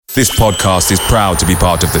This podcast is proud to be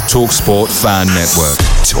part of the TalkSport Fan Network.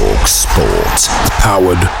 TalkSport.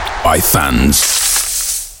 Powered by fans.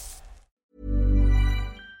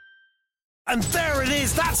 And there it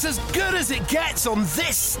is, that's as good as it gets on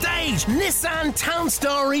this stage. Nissan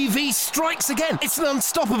Townstar EV strikes again. It's an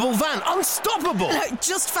unstoppable van, unstoppable.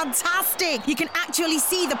 Just fantastic. You can actually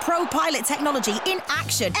see the ProPilot technology in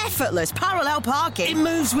action. Effortless parallel parking. It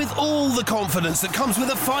moves with all the confidence that comes with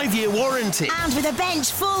a 5-year warranty. And with a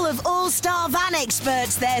bench full of all-star van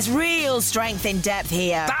experts, there's real strength in depth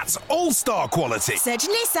here. That's all-star quality. Search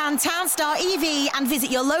Nissan Townstar EV and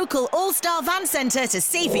visit your local all-star van centre to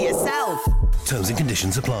see for yourself. Terms and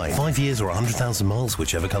conditions apply. 5 years or 100,000 miles,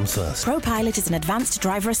 whichever comes first. ProPilot is an advanced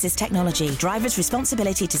driver assist technology. Driver's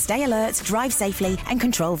responsibility to stay alert, drive safely, and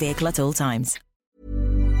control vehicle at all times.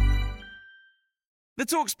 The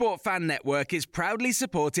TalkSport Fan Network is proudly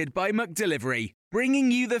supported by McDelivery, bringing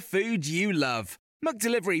you the food you love.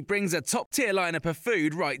 McDelivery brings a top-tier lineup of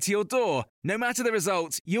food right to your door. No matter the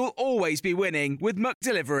result, you'll always be winning with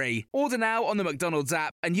McDelivery. Order now on the McDonald's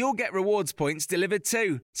app and you'll get rewards points delivered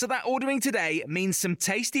too. So that ordering today means some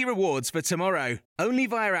tasty rewards for tomorrow. Only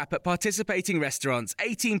via app at participating restaurants.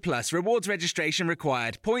 18 plus. Rewards registration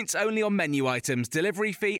required. Points only on menu items.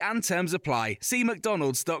 Delivery fee and terms apply. See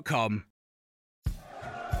mcdonalds.com.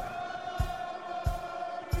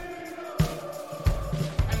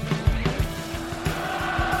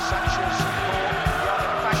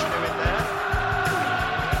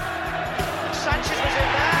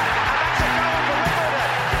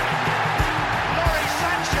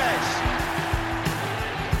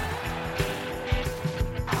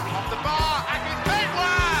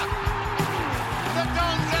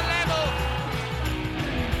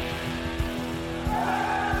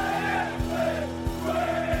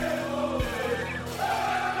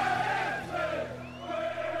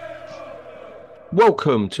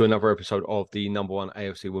 Welcome to another episode of the number one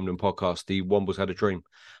AFC Wimbledon podcast, The Wombles Had a Dream.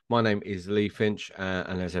 My name is Lee Finch,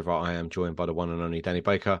 and as ever, I am joined by the one and only Danny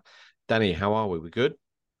Baker. Danny, how are we? We good?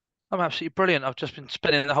 I'm absolutely brilliant. I've just been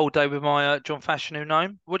spending the whole day with my John Fashanu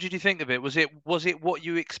gnome. What did you think of it? Was it what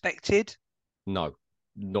you expected? No.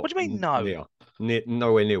 Not, what do you mean no?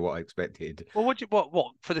 Nowhere near what I expected. Well,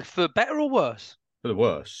 what for better or worse? For the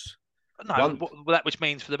worse. No, that which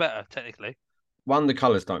means for the better, technically. One, the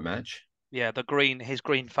colours don't match. Yeah, his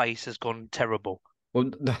green face has gone terrible.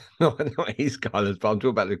 Well, not his colours, but I'm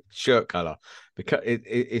talking about the shirt colour. Because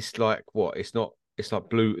it's like what? It's like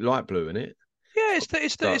blue, light blue, isn't it? Yeah,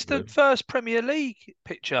 it's the first Premier League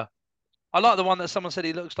picture. I like the one that someone said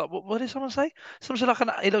he looks like. What did someone say? Someone said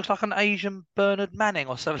he looks like an Asian Bernard Manning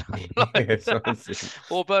or something like that.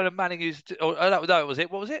 Or Bernard Manning who's. No, was it?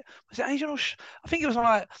 What was it? Was it Asian or? I think it was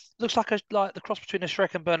looks like the cross between a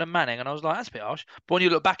Shrek and Bernard Manning, and I was like, that's a bit harsh. But when you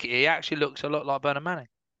look back at it, he actually looks a lot like Bernard Manning.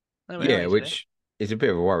 Yeah, which is a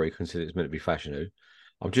bit of a worry considering it's meant to be Fashanu.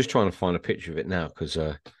 I'm just trying to find a picture of it now because.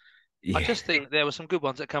 Yeah. I just think there were some good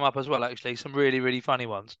ones that come up as well. Actually, some really really funny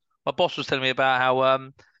ones. My boss was telling me about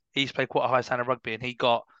how he's played quite a high standard rugby, and he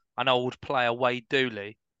got an old player, Wade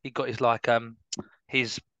Dooley. He got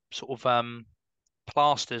his sort of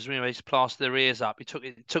plasters. You know, he's plastered their ears up. He took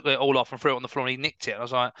it all off and threw it on the floor, and he nicked it. I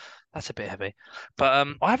was like, that's a bit heavy. But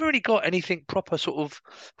I haven't really got anything proper sort of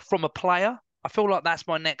from a player. I feel like that's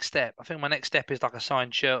my next step. I think my next step is like a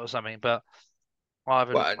signed shirt or something. But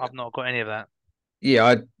I've not got any of that.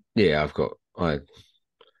 Yeah, I've got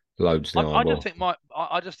loads now.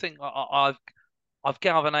 I just think I've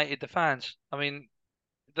galvanized the fans. I mean,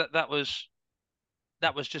 that was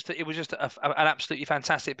just an absolutely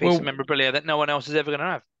fantastic piece of memorabilia that no one else is ever going to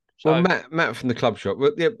have. So, well, Matt from the club shop.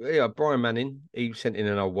 Well, yeah, Brian Manning. He sent in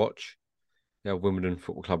an old watch, the old Wimbledon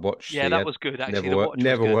Football Club watch. Yeah, that was good. Actually,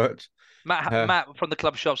 never worked. Matt from the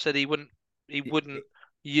club shop said he wouldn't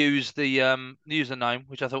use the username,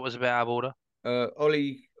 which I thought was a bit out of order.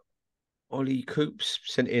 Ollie Coops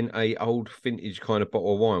sent in a old vintage kind of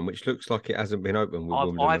bottle of wine, which looks like it hasn't been opened.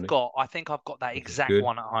 I think I've got that exact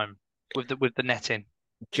one at home with the netting.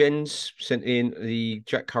 Jen's sent in the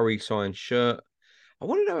Jack Curry signed shirt. I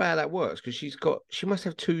want to know how that works because she must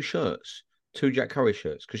have two Jack Curry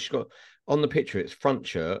shirts because she's got on the picture it's front,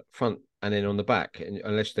 and then on the back,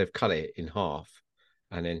 unless they've cut it in half,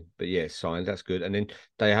 and then signed. That's good. And then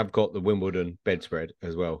they have got the Wimbledon bedspread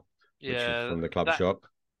as well, which is from the club shop.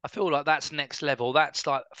 I feel like that's next level. That's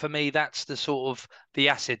like, for me, that's the sort of the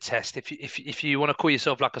acid test. If you want to call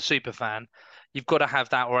yourself like a super fan, you've got to have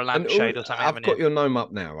that or a lampshade or something. I've got your gnome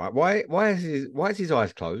up now, right? Why is his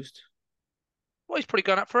eyes closed? Well, he's probably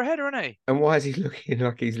going up for a header, isn't he? And why is he looking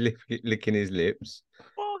like he's licking his lips?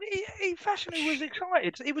 Well, he fashionably was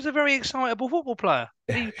excited. He was a very excitable football player.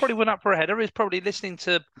 He probably went up for a header. He was probably listening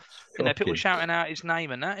to, people Shocking. shouting out his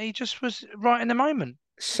name and that. He just was right in the moment.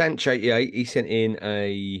 Sanch88, he sent in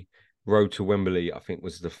a Road to Wembley, I think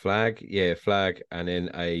was the flag. Yeah, flag, and then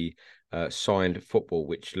a signed football,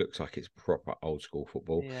 which looks like it's proper old school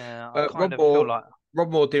football. Yeah, I kind of feel like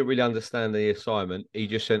Rob Moore didn't really understand the assignment. He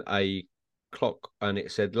just sent a clock and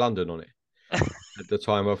it said London on it at the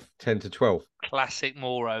time of 10 to 12. classic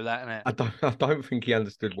Moro, that, isn't it? I don't think he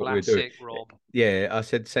understood what we were doing. Classic Rob. Yeah, I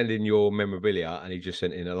said send in your memorabilia, and he just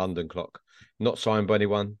sent in a London clock, not signed by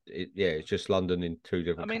anyone. It's just London in two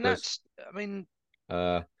different colours.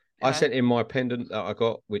 I sent in my pendant that I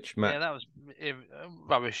got, which Matt. Yeah, that was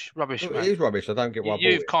rubbish. Rubbish. It Man. is rubbish. I don't get why.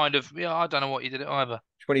 You've kind of, I don't know what you did it either.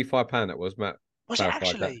 £25 that was, Matt. Was it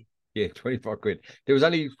actually? Yeah, 25 quid. There was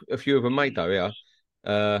only a few of them made though.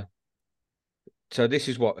 Yeah. So this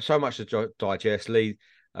is what so much to digest. Lee,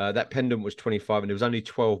 that pendant was 25, and there was only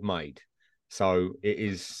 12 made. So it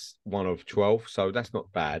is one of 12. So that's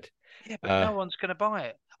not bad. Yeah, but no one's going to buy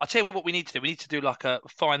it. I'll tell you what we need to do. We need to do like a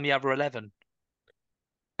find the other 11.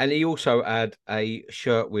 And he also had a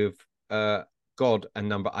shirt with God and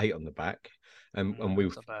number 8 on the back. And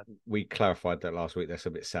we clarified that last week. That's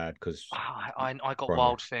a bit sad because I got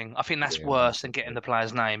Wild Thing. I think that's worse than getting the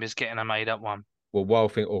player's name is getting a made up one. Well,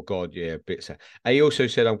 Wild Thing or God, yeah, a bit sad. And he also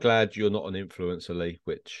said, "I'm glad you're not an influencer, Lee."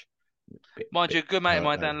 Which, mind you, a good mate of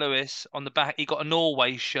mine, Dan Lewis, on the back, he got a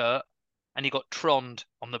Norway shirt and he got Trond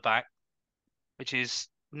on the back, which is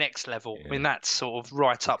next level. Yeah. I mean, that's sort of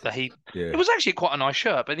right up the heap. Yeah. It was actually quite a nice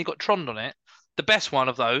shirt, but he got Trond on it. The best one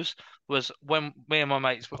of those was when me and my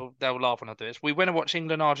mates, they'll laugh when I do this. We went to watch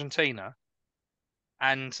England-Argentina,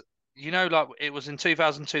 and like it was in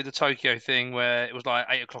 2002, the Tokyo thing where it was like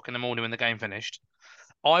 8 o'clock in the morning when the game finished.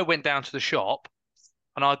 I went down to the shop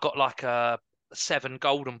and I got like 7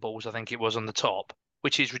 golden balls, I think it was, on the top,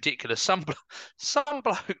 which is ridiculous. Some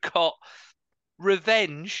bloke got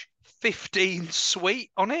Revenge 15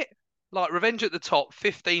 sweet on it. Like Revenge at the top,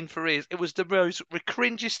 15 for his. It was the most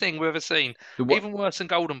cringiest thing we've ever seen. Even worse than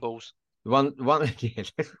golden balls. One, yeah,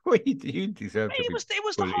 you deserve to be. It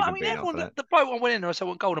was the high. I mean, everyone, the bloke I went in there, I said, I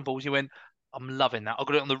want golden balls. He went, I'm loving that. I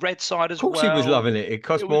got it on the red side as well. Of course he was loving it. It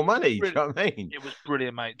cost more money. Do you know what I mean? It was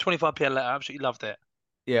brilliant, mate. 25p a letter. I absolutely loved it.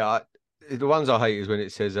 Yeah, the ones I hate is when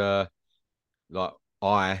it says, like,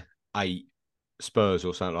 I ate Spurs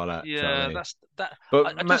or something like that. Yeah, you know what I mean? That's that.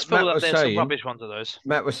 But I just feel like there's some rubbish ones of those.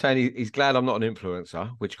 Matt was saying he's glad I'm not an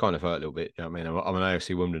influencer, which kind of hurt a little bit. You know what I mean? I'm an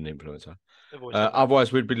AFC Wimbledon influencer.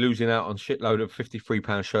 Otherwise, we'd be losing out on shitload of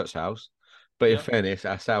 £53 shirt sales. But in fairness,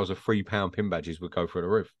 our sales of £3 pin badges would go through the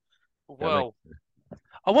roof. Well,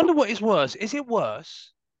 I wonder what is worse. Is it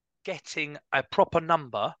worse getting a proper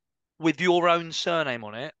number with your own surname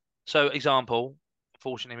on it? So, example,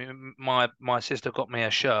 fortunately, my sister got me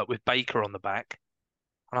a shirt with Baker on the back,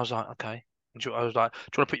 and I was like, okay. And I was like, do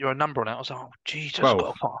you want to put your own number on it? I was like, oh, Jesus. I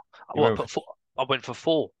went for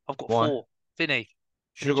 4. I've got 4. Vinny.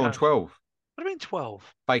 Should have gone 12. What do you mean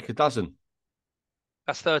 12? Baker dozen.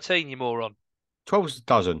 That's 13, you moron. 12's a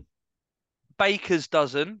dozen. Baker's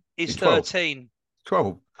dozen is 13.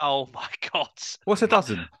 12. Oh, my God. What's a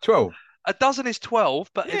dozen? 12. A dozen is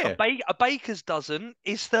 12, but a baker's dozen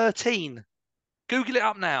is 13. Google it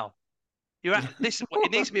up now. It needs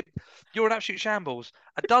to be. You're an absolute shambles.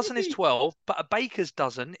 A dozen is 12, but a baker's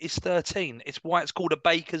dozen is 13. It's why it's called a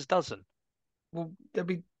baker's dozen. Well, there'll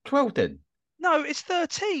be 12 then. No, it's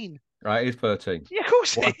 13. Right, it's 13. Yeah, of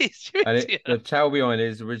course it is. And the tale behind it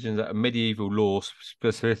is origins that a medieval law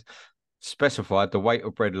specified the weight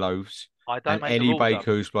of bread loaves, and any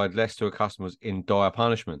baker who supplied less to a customer was in dire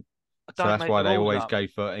punishment. So that's why they always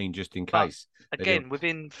gave 13 just in case. Again,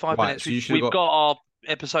 within 5 minutes, we've got our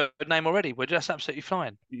episode name already. We're just absolutely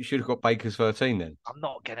fine. You should have got Baker's 13 then. I'm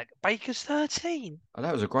not getting Baker's 13. Oh,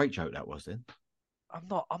 that was a great joke. That was then. I'm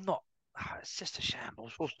not. It's just a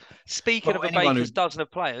shambles. Well, speaking of a Baker's dozen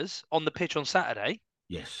of players on the pitch on Saturday.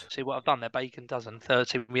 Yes. See what I've done there. Bacon dozen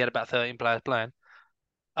 13. We had about 13 players playing.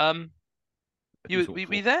 Were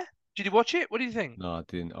you there? Did you watch it? What do you think? No, I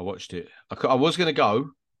didn't. I watched it. I was going to go.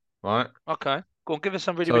 Right. Okay. Go on. Give us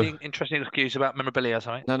some really interesting excuse about memorabilia or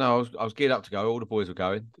something. No. I was geared up to go. All the boys were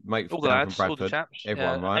going. All the lads, from Bradford, all the chaps.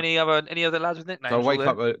 everyone, right? Any other lads with nicknames? So I wake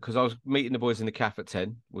up because I was meeting the boys in the cafe at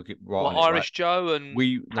 10. Irish Joe and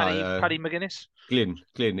Paddy McGuinness. Glyn.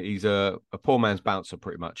 He's a poor man's bouncer,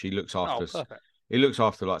 pretty much. He looks after us. He looks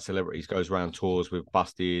after like celebrities. Goes around tours with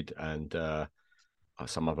Busted and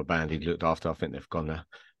some other band he looked after. I think they've gone now.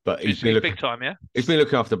 But he's been looking big time, yeah. He's been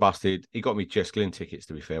looking after Busted. He got me Jess Glynn tickets,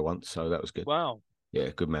 to be fair, once, so that was good. Wow. Yeah,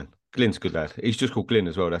 good man. Glenn's a good lad. He's just called Glenn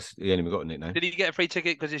as well. That's he ain't even got a nickname. Did he get a free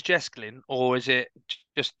ticket because it's Jess Glynn, or is it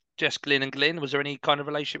just Jess Glynn and Glynn? Was there any kind of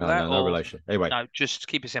relationship with that? No or... relation. Anyway, no, just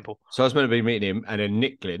keep it simple. So I was meant to be meeting him, and then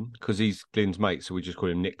Nick Glynn, because he's Glenn's mate, so we just call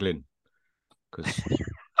him Nick Glynn. Because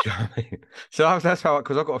so that's how,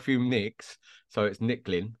 because I've got a few Nicks, so it's Nick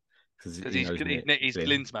Glynn. Because he's Glynn.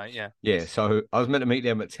 Glynn's mate, yeah. Yeah, so I was meant to meet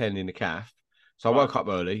them at 10 in the calf. So I woke up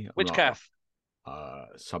early. Which calf?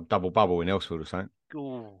 Some double bubble in Elsfield or something.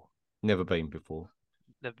 Ooh. Never been before.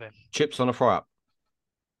 Never been. Chips on a fry up.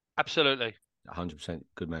 Absolutely. 100%.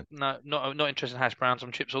 Good man. No, not interested in hash browns.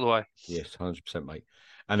 On chips all the way. Yes, 100%, mate.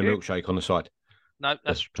 And a milkshake on the side. No,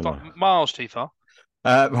 that's miles too far.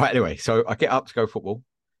 Right, anyway, so I get up to go football.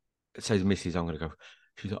 It says, Mrs., I'm going to go.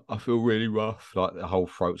 She's like, I feel really rough. Like the whole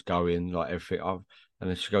throat's going, like everything. And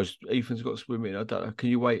then she goes, Ethan's got swimming. I don't know. Can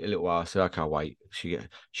you wait a little while? I said, I can't wait.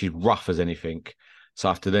 She's rough as anything. So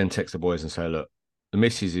I have to then text the boys and say, look, the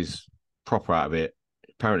missus is proper out of it.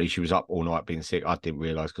 Apparently she was up all night being sick. I didn't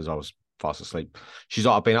realise because I was fast asleep. She's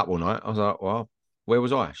like, I've been up all night. I was like, well, where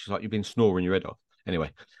was I? She's like, you've been snoring your head off.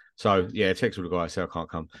 Anyway, so yeah, text with the guy, I said I can't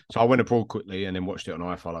come. So I went abroad quickly and then watched it on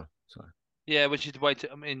iFollow. So yeah, which is the way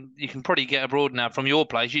to. I mean, you can probably get abroad now from your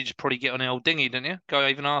place. You just probably get on the old dinghy, don't you? Go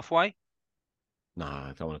even halfway. No,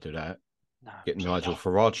 I don't want to do that. No, getting Nigel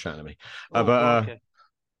Farage shouting at me. Okay.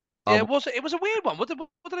 Yeah, it was a weird one. What did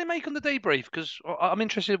they make on the debrief? Because I'm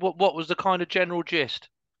interested. What was the kind of general gist?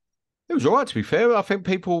 It was all right, to be fair. I think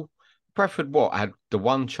people preferred had the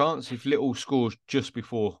one chance if Little scores just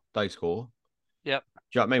before they score. Yep.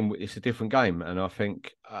 Do you know what I mean? It's a different game, and I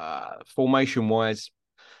think formation wise,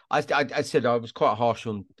 I said I was quite harsh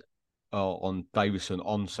on Davison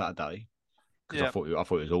on Saturday because I thought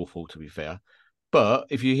it was awful, to be fair. But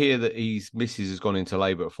if you hear that his missus has gone into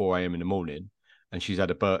labour at 4 a.m. in the morning and she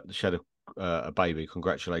had a baby,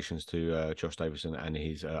 congratulations to Josh Davison and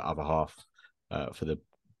his other half for the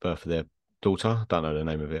birth of their daughter. I don't know the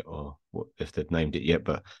name of it or if they've named it yet,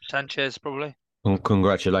 but Sanchez probably.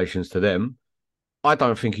 Congratulations to them. I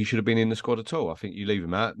don't think he should have been in the squad at all. I think you leave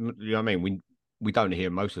him out. You know what I mean? We don't hear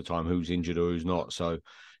most of the time who's injured or who's not. So, do you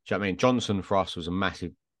know what I mean? Johnson for us was a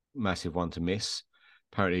massive, massive one to miss.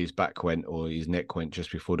 Apparently his back went or his neck went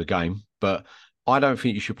just before the game. But I don't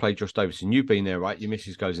think you should play Josh Davison. You've been there, right? Your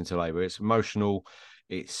missus goes into labour. It's emotional.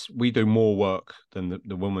 We do more work than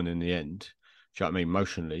the woman in the end. Do you know what I mean?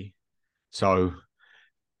 Emotionally. So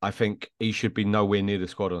I think he should be nowhere near the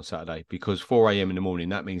squad on Saturday because 4 a.m. in the morning,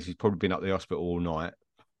 that means he's probably been up the hospital all night.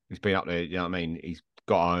 He's been up there, you know what I mean? He's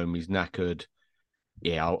got home, he's knackered.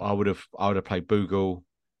 Yeah, I would have played Bogle.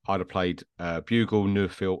 I'd have played Bugle,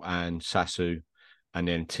 Neufeld and Sasu, and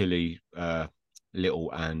then Tilly,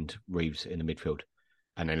 Little and Reeves in the midfield.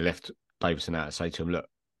 And then left Davison out and say to him, look,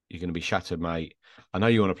 you're going to be shattered, mate. I know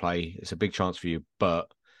you want to play. It's a big chance for you, but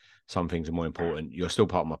some things are more important. You're still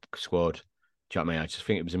part of my squad. Do you know what I mean? I just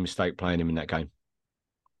think it was a mistake playing him in that game.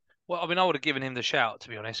 Well, I mean, I would have given him the shout, to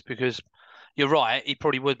be honest, because you're right. He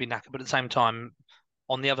probably would be knackered, but at the same time,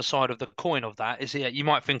 on the other side of the coin of that is you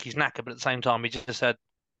might think he's knackered, but at the same time, he just had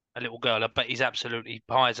a little girl, but he's absolutely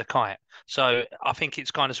high as a kite. So I think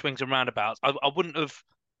it's kind of swings and roundabouts. I wouldn't have.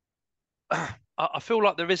 I feel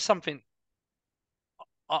like there is something.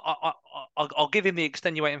 I'll give him the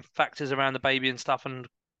extenuating factors around the baby and stuff, and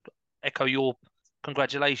echo your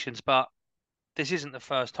congratulations. But this isn't the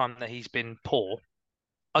first time that he's been poor.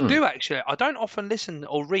 I do actually. I don't often listen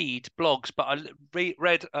or read blogs, but I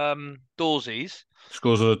read Dorsey's.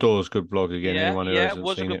 Scores of the Doors, good blog again. Yeah, Anyone who it hasn't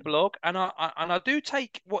was a seen good blog, and I do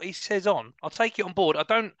take what he says on. I'll take it on board.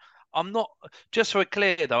 I'm not, just so we're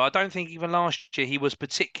clear though, I don't think even last year he was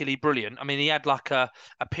particularly brilliant. I mean, he had like a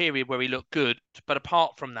period where he looked good, but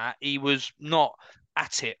apart from that, he was not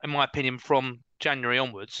at it, in my opinion, from January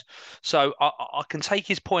onwards. So I can take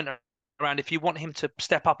his point around if you want him to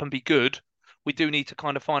step up and be good, we do need to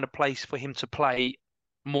kind of find a place for him to play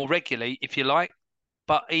more regularly, if you like.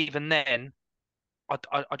 But even then,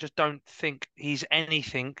 I just don't think he's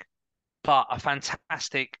anything but a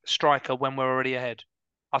fantastic striker when we're already ahead.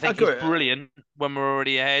 I think he's brilliant when we're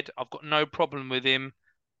already ahead. I've got no problem with him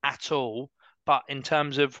at all. But in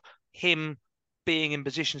terms of him being in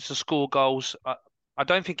positions to score goals, I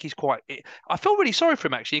don't think he's quite... I feel really sorry for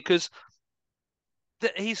him, actually, because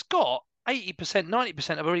he's got 80%,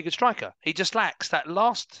 90% of a really good striker. He just lacks that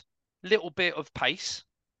last little bit of pace.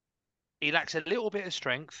 He lacks a little bit of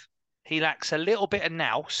strength. He lacks a little bit of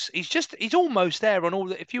nous. He's almost there on all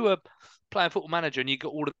the... If you were playing Football Manager and you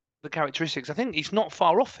got all of the characteristics, I think he's not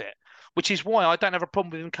far off it, which is why I don't have a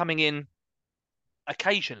problem with him coming in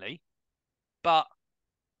occasionally. But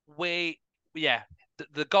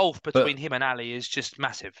the gulf between him and Ali is just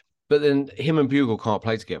massive. But then him and Bugle can't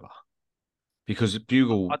play together. because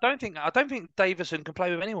Bugle, I don't think Davison can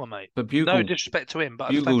play with anyone, mate. but No Bugle, disrespect to him, but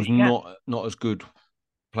I just don't Bugle's think he can. not as good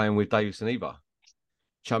playing with Davison either.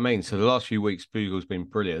 Do you know what I mean? So the last few weeks, Bugle's been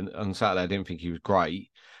brilliant. On Saturday, I didn't think he was great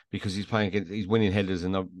because he's winning headers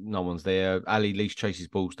and no one's there. Ali at least chases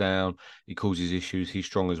balls down. He causes issues. He's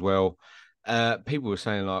strong as well. People were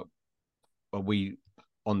saying like, are we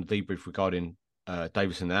on the debrief regarding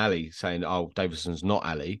Davison and Ali saying, oh, Davison's not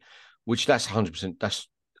Ali, which that's 100%. That's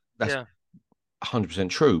 100%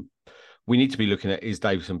 true. We need to be looking at is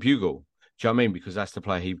Davison Bugle. Do you know what I mean? Because that's the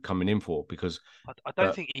player he's coming in for. Because I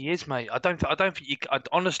don't think he is, mate. I don't think you.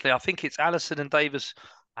 Honestly, I think it's Alisson and Davis.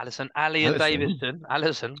 Ali and Davison.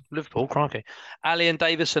 Alisson, Liverpool, crikey. Ali and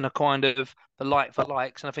Davison are kind of the like for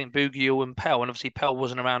likes, and I think Bugiel and Pell, and obviously Pell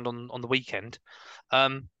wasn't around on the weekend.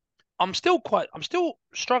 I'm still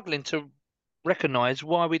struggling to recognise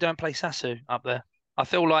why we don't play Sasu up there. I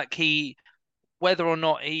feel like whether or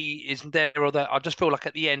not he is there or that, I just feel like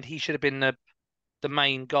at the end he should have been the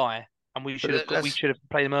main guy, and we should have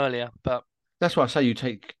played him earlier. But that's why I say you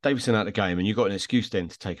take Davison out of the game, and you've got an excuse then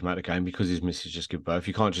to take him out of the game because his missus just give birth.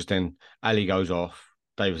 You can't just then Ali goes off,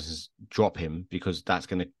 Davison's drop him because that's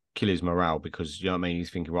going to kill his morale because you know what I mean.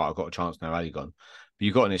 He's thinking, right, I've got a chance now. Ali gone, but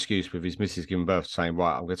you've got an excuse with his missus giving birth, saying,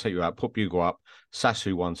 right, I'm going to take you out, put Bugle up,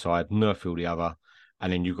 Sasu one side, Nurfield the other,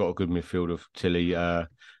 and then you've got a good midfield of Tilly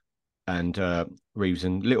and Reeves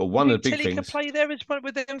and Little. One of the big Tilly things. can play there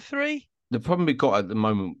with them three. The problem we got at the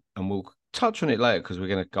moment, and we'll touch on it later because we're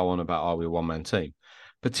going to go on about are we a one-man team.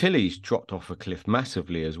 But Tilly's dropped off a cliff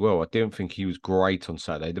massively as well. I didn't think he was great on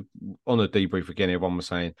Saturday. On the debrief again, everyone was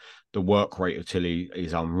saying the work rate of Tilly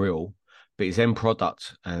is unreal, but his end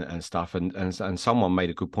product and stuff. And someone made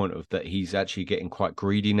a good point of that he's actually getting quite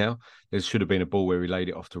greedy now. There should have been a ball where he laid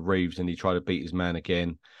it off to Reeves and he tried to beat his man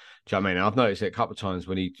again. Do you know what I mean? I've noticed it a couple of times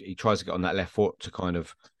when he tries to get on that left foot to kind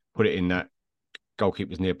of put it in that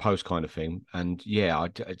goalkeeper's near post kind of thing. And yeah,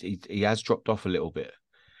 he has dropped off a little bit.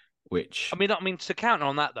 Which I mean, to counter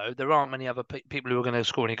on that though, there aren't many other people who are going to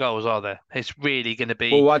score any goals, are there? It's really going to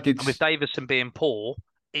be. Well, and with Davison being poor,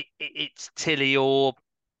 it's Tilly or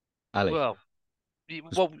Ali. Well,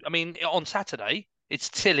 I mean, on Saturday it's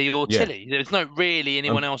Tilly or Tilly. There's no really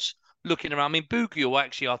anyone else looking around. I mean, Bugiel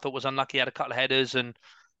actually I thought was unlucky. He had a couple of headers, and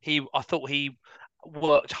I thought he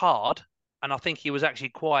worked hard, and I think he was actually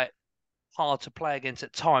quite hard to play against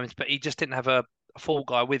at times, but he just didn't have a full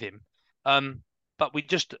guy with him. But we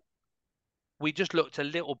just looked a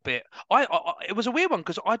little bit. It was a weird one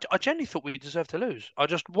because I genuinely thought we deserved to lose. I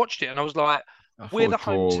just watched it and I was like, we're the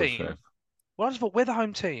home team. Well, I just thought we're the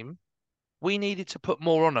home team. We needed to put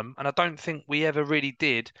more on them, and I don't think we ever really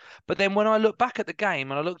did. But then when I look back at the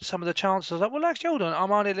game and I looked at some of the chances, I was like, well, actually, hold on.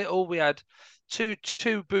 Armani Little, we had two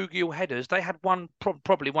Bugiel headers. They had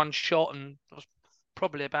probably one shot, and that was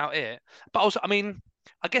probably about it. But also, I mean,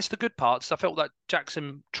 I guess the good parts, I felt that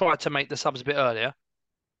Jackson tried to make the subs a bit earlier,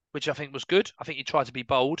 which I think was good. I think he tried to be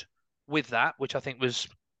bold with that, which I think was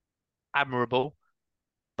admirable.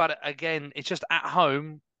 But again, it's just at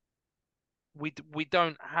home, we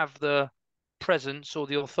don't have the presence or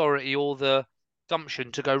the authority or the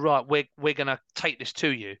gumption to go, right, we're going to take this to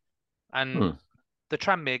you. And the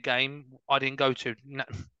Tranmere game, I didn't go to,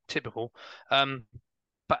 typical.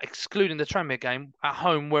 But excluding the Tranmere game, at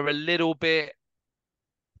home, we're a little bit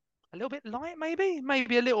light,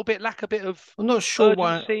 maybe a little bit lack a bit of. I'm not sure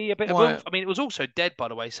urgency, why. A bit of. I mean, it was also dead, by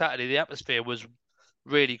the way. Saturday, the atmosphere was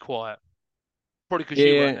really quiet. Probably because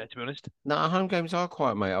you weren't there, to be honest. No, home games are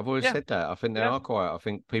quiet, mate. I've always said that. I think they are quiet. I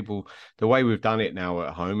think the way we've done it now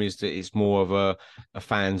at home is that it's more of a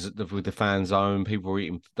fans with the fan zone. People are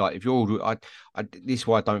eating like if you're. This is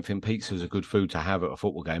why I don't think pizza is a good food to have at a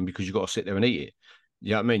football game because you've got to sit there and eat it.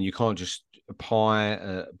 You know what I mean? You can't just a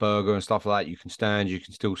pie, burger and stuff like that. You can stand, you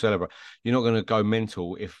can still celebrate. You're not going to go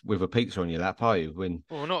mental with a pizza on your lap, are you?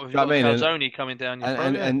 Well, not if you've got calzone coming down your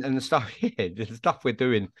throat. And the stuff, the stuff we're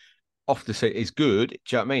doing off the seat is good. Do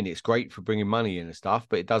you know what I mean? It's great for bringing money in and stuff,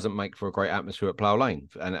 but it doesn't make for a great atmosphere at Plough Lane.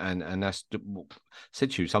 And that's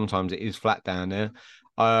said to you. Sometimes it is flat down there.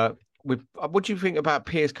 What do you think about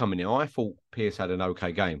Pearce coming in? I thought Pearce had an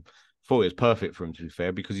okay game. Thought it was perfect for him, to be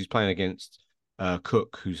fair, because he's playing against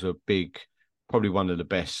Cook, who's probably one of the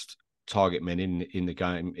best target men in the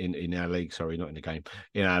game in our league. Sorry, not in the game,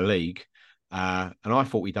 in our league. And I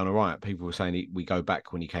thought we'd done all right. People were saying we go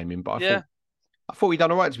back when he came in, but I thought we'd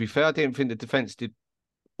done all right. To be fair, I didn't think the defence did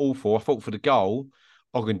awful. I thought for the goal,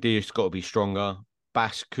 Ogundier's got to be stronger.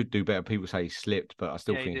 Bass could do better. People say he slipped, but I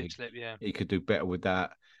still think he could do better with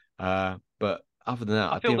that. But other than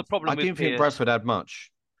that, I didn't think Bradford had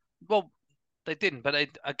much. Well, they didn't, but they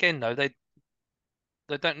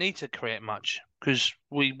they don't need to create much because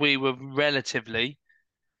we were relatively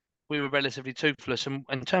toothless. And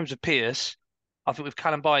in terms of Pierce, I think with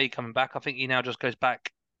Callum Bailly coming back, I think he now just goes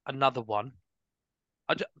back another one.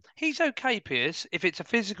 He's okay, Pierce, if it's a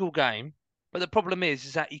physical game, but the problem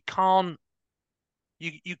is that he can't.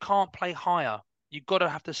 You can't play higher. You've got to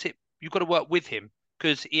have to sit. You've got to work with him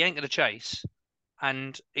because he ain't going to chase.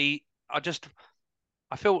 And I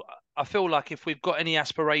feel like if we've got any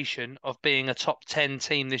aspiration of being a top 10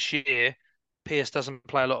 team this year, Pierce doesn't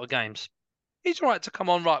play a lot of games. He's right to come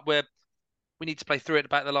on right where we need to play through it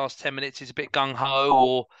about the last 10 minutes. He's a bit gung ho,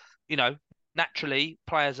 or naturally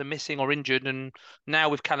players are missing or injured. And now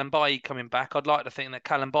with Callum Bailly coming back, I'd like to think that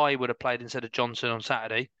Callum Bailly would have played instead of Johnson on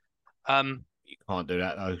Saturday. You can't do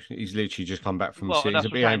that though. He's literally just come back from Well, City.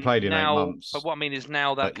 He ain't played in 8 months. But what I mean is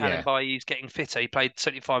now that Callum Bailly is getting fitter. He played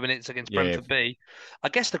 75 minutes against Brentford B. I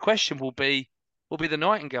guess the question will be the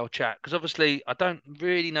Nightingale chat, because obviously I don't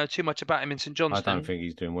really know too much about him in St Johnstone. I don't think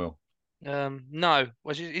he's doing well. No, no,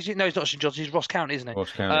 he's not St Johnstone. He's Ross County, isn't he?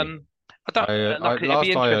 Ross County. Last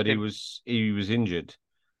I heard he was injured.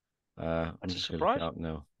 That's I'm just a surprise. Look it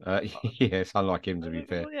up now. It's unlike him, to be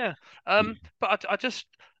fair. Well, yeah. But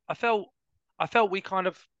I felt we kind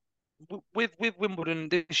of with Wimbledon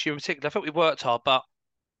this year in particular, I felt we worked hard, but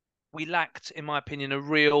we lacked, in my opinion, a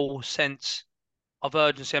real sense of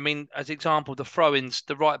urgency. I mean, as an example, the throw-ins,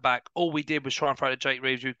 the right back, all we did was try and throw it to Jake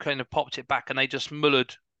Reeves, who kind of popped it back, and they just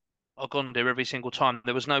mullered Ogondir every single time.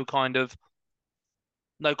 There was no kind of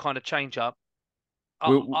change up.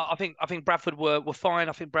 I think Bradford were fine.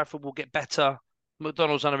 I think Bradford will get better.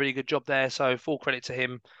 McDonald's done a really good job there, so full credit to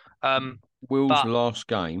him. Will's last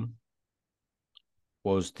game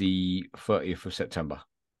was the 30th of September.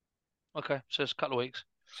 Okay, so it's a couple of weeks.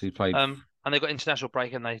 So he played. And they got international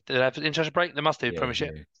break, and they have international break. They must do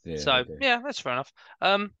Premiership. So that's fair enough.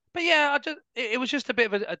 But yeah, it was just a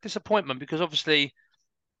bit of a disappointment, because obviously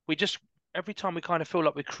every time we kind of feel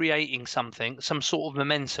like we're creating something, some sort of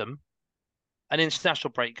momentum, an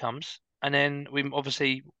international break comes, and then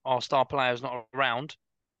our star player's not around.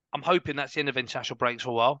 I'm hoping that's the end of international breaks for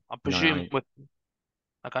a while. I presume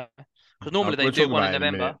okay, because normally they do one in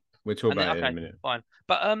November. We'll talk about it in a minute. Fine,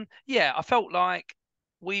 but I felt like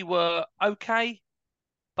we were okay,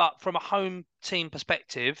 but from a home team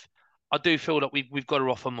perspective, I do feel that we've got to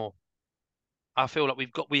offer more. I feel like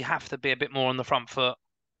we have to be a bit more on the front foot.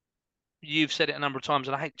 You've said it a number of times,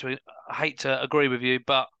 and I hate to agree with you,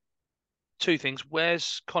 but two things.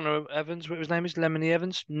 Where's Connor Evans? What his name is? Lemony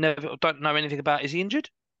Evans? Don't know anything about. Is he injured?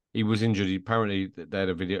 He was injured. Apparently, they had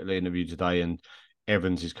a video interview today, and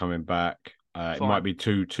Evans is coming back. It might be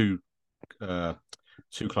too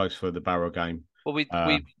close for the Barrow game. Well,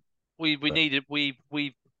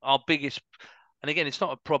 our biggest, and again, it's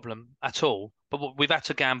not a problem at all, but we've had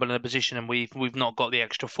to gamble in a position, and we've not got the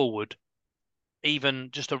extra forward, even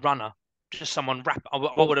just a runner, just someone rapid.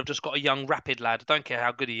 I would have just got a young rapid lad. I don't care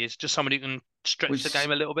how good he is, just somebody who can stretch the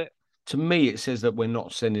game a little bit. To me, it says that we're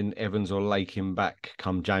not sending Evans or Lakin back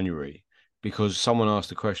come January, because someone asked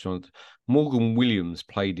the question. Morgan Williams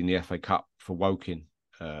played in the FA Cup for Woking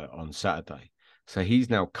on Saturday, so he's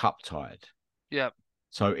now cup tied. Yeah.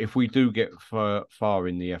 So if we do get far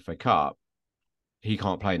in the FA Cup, he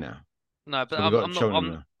can't play now. No, but I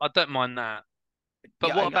don't mind that.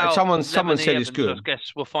 But what about someone Lemony said Evans? it's good. I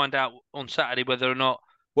guess we'll find out on Saturday whether or not.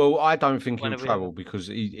 Well, I don't think he'll travel, because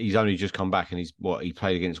he's only just come back, and he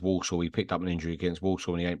played against Walsall. He picked up an injury against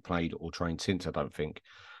Walsall, and he ain't played or trained since, I don't think.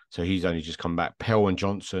 So he's only just come back. Pell and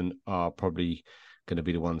Johnson are probably going to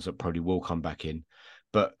be the ones that probably will come back in.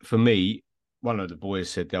 But for me, one of the boys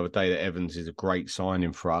said the other day that Evans is a great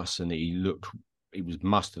signing for us, and he was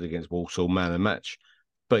mustered against Walsall, man of the match.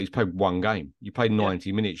 But he's played one game. You played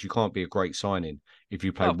 90 minutes. You can't be a great signing if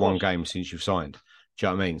you played one game since you've signed. Do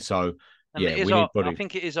you know what I mean? So, I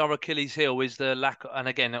think it is our Achilles heel, is the lack. And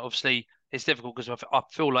again, obviously, it's difficult because I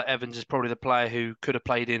feel like Evans is probably the player who could have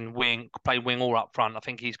played wing or up front. I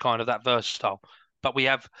think he's kind of that versatile. But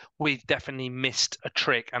we've definitely missed a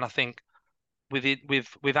trick. And I think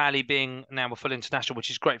with Ali being now a full international, which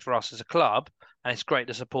is great for us as a club, and it's great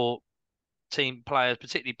to support team players,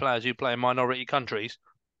 particularly players who play in minority countries.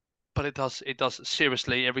 But it does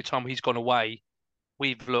seriously, every time he's gone away,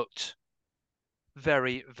 we've looked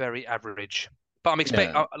very, very average. But I'm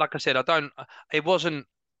expecting, like I said, I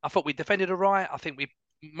thought we defended all right. I think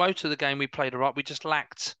most of the game we played all right. We just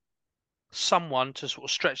lacked someone to sort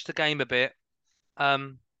of stretch the game a bit,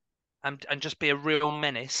 and just be a real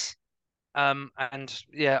menace.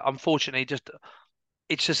 Unfortunately,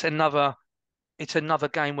 it's another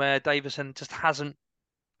game where Davison just hasn't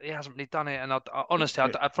he hasn't really done it. And I honestly,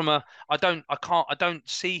 I don't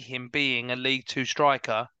see him being a League Two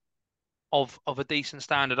striker of a decent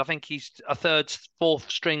standard. I think he's a third, fourth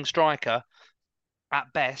string striker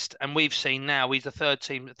at best, and we've seen now he's the third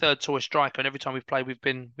choice striker, and every time we've played, we've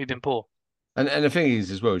been poor. And the thing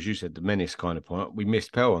is, as well as you said, the menace kind of point. We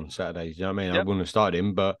missed Pell on Saturdays. You know what I mean? I Yep. wouldn't have started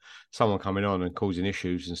him, but someone coming on and causing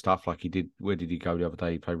issues and stuff like he did. Where did he go the other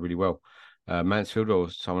day? He played really well. Mansfield or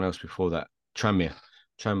someone else before that? Tranmere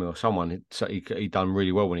or someone. He done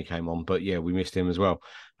really well when he came on, but yeah, we missed him as well.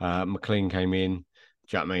 McLean came in. Do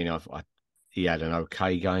you know what I mean? He had an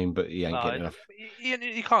okay game, but he ain't getting enough.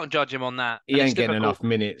 You can't judge him on that. He ain't getting enough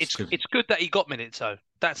minutes. It's good that he got minutes though.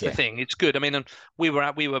 That's the thing. It's good. I mean, we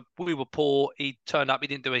were poor. He turned up. He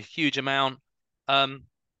didn't do a huge amount.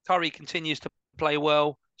 Curry continues to play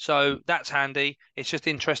well, so that's handy. It's just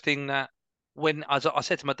interesting that when as I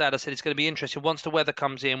said to my dad, I said it's going to be interesting once the weather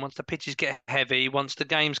comes in, once the pitches get heavy, once the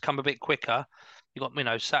games come a bit quicker. You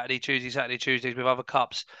got Saturday, Tuesdays with other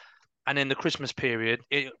cups, and in the Christmas period,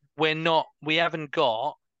 we haven't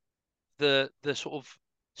got the sort of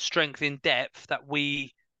strength in depth that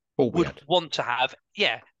we would want to have.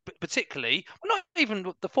 Yeah, but particularly not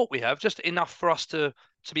even the fault we have, just enough for us to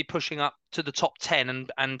be pushing up to the top 10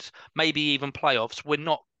 and maybe even playoffs. We're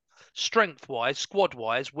not strength-wise,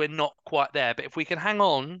 squad-wise, we're not quite there. But if we can hang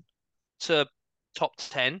on to top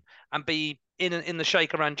 10 and be in the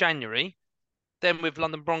shake around January, then with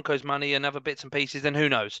London Broncos money and other bits and pieces, then who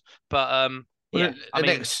knows? But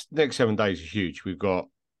next 7 days are huge. We've got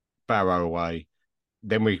Barrow away,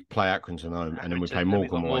 then we play Accrington home, and then we play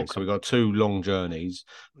Morecambe away. So we've got 2 long journeys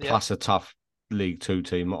plus a tough League Two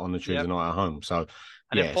team on the Tuesday night at home. So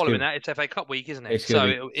then following that, it's FA Cup week, isn't it? It's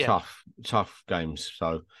going to be tough games.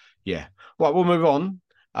 So yeah, right, we'll move on,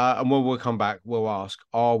 and when we'll come back, we'll ask: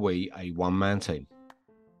 are we a one-man team?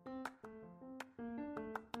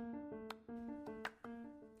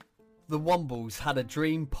 The Wombles Had a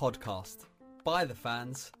Dream podcast. By the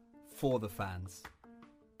fans, for the fans.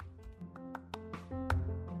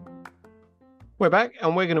 We're back,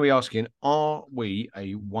 and we're going to be asking, are we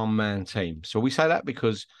a one-man team? So we say that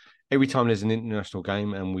because every time there's an international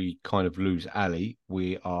game and we kind of lose Ali,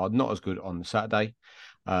 we are not as good on the Saturday.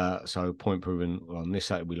 So point proven on this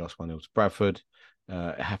Saturday, we lost 1-0 to Bradford.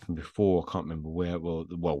 It happened before, I can't remember where. Well,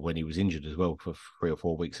 when he was injured as well for 3 or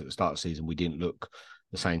 4 weeks at the start of the season, we didn't look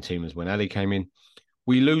the same team as when Ali came in.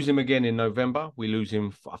 We lose him again in November. We lose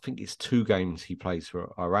him, I think it's 2 games he plays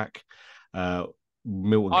for Iraq.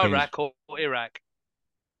 Milton Iraq Keynes, or Iraq?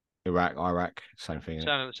 Iraq, same thing.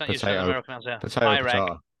 Potato.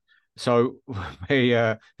 Potato. So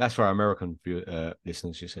that's for our American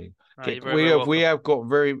listeners, you see. We have got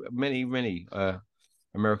very many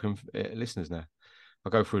American listeners now.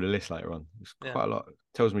 I'll go through the list later on. It's quite a lot. It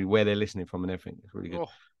tells me where they're listening from and everything. It's really good.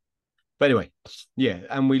 But anyway,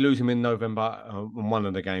 and we lose him in November. And one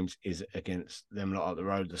of the games is against them lot up the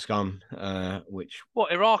road, the Scum, which...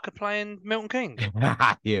 What, Iraq are playing Milton Keynes?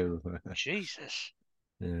 Yeah. Jesus.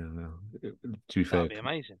 Yeah, well, to be fair... That'd be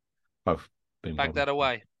amazing. Both been Bag that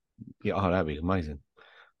away. Yeah, that'd be amazing.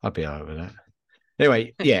 I'd be over that.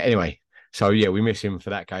 Anyway. So, we miss him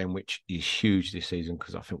for that game, which is huge this season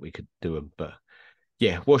because I think we could do him. But,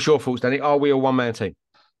 what's your thoughts, Danny? Are we a one-man team?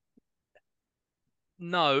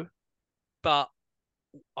 No, but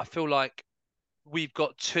I feel like we've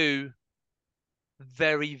got 2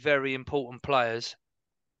 very, very important players.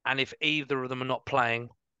 And if either of them are not playing,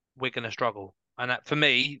 we're going to struggle. And that, for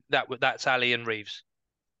me, that's Ali and Reeves.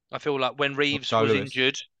 I feel like when Reeves was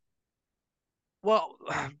injured... Well,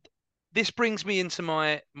 this brings me into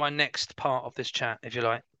my next part of this chat, if you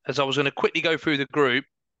like, as I was going to quickly go through the group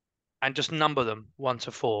and just number them 1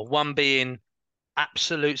 to 4. 1 being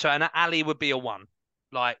absolute. So, and Ali would be a 1,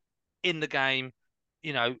 like in the game,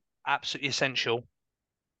 absolutely essential.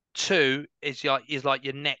 2 is like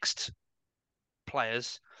your next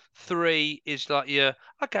players. 3 is like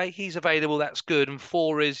he's available, that's good. And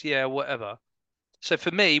 4 is whatever. So for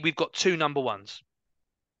me, we've got 2 number 1s,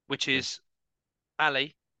 which is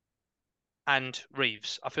Ali and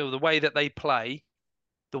Reeves. I feel the way that they play,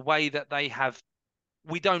 the way that they have,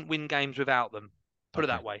 we don't win games without them. Put it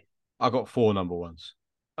that way. I got 4 number 1s.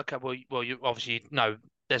 Okay, well, you obviously know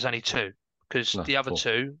there's only 2 because the other 4.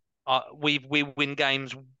 2, we win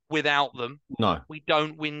games without them. No, we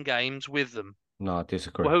don't win games with them. No, I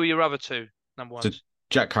disagree. Well, who are your other 2 number 1s? So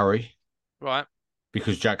Jack Curry, right?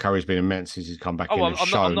 Because Jack Curry's been immense since he's come back in. I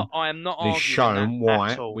am not arguing. He's shown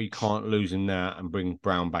why we we can't lose him now and bring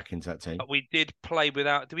Brown back into that team. But we did play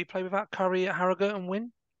without. Did we play without Curry at Harrogate and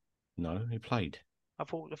win? No, he played. I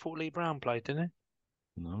thought Lee Brown played, didn't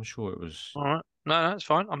he? No, I'm sure it was. All right. No, it's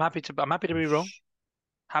fine. I'm happy to be wrong.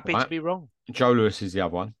 Happy to be wrong. Joe Lewis is the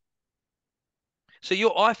other one. So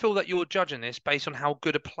I feel that you're judging this based on how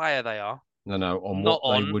good a player they are. No, on Not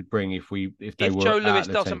what they on- would bring if they If were Joe out Lewis of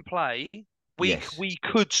the doesn't team. play, Yes. we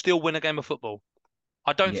could still win a game of football.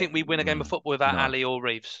 I don't Yeah, think we win a game of football without no. Ali or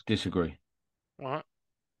Reeves. Disagree. All right,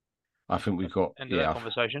 I think we've got end of that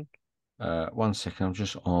conversation. 1 second, I'm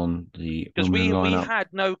just on the Because we lineup.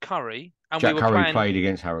 had no Curry and Jack we were Curry playing. played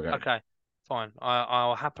against Harrogate. Okay, fine.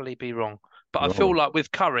 I'll happily be wrong, but I You're feel wrong. like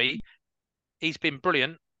with Curry, he's been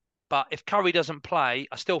brilliant. But if Curry doesn't play,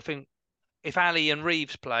 I still think if Ali and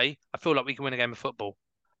Reeves play, I feel like we can win a game of football.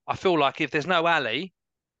 I feel like if there's no Ali,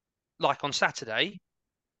 like on Saturday,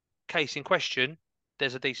 case in question,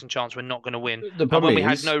 there's a decent chance we're not going to win. The And problem when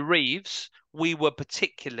we is, had no Reeves,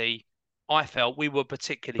 I felt we were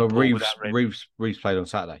particularly but poor Reeves without Reeves. played on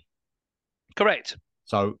Saturday. Correct.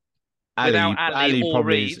 So Without Ali or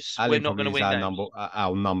probably Reeves, Ali we're not probably going to is win our games.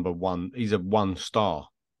 our number one. He's a 1 star.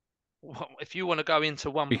 Well, if you want to go into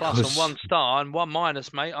 1+ Because- and 1 star and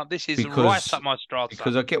 1-, mate, this is Because- right up my strata.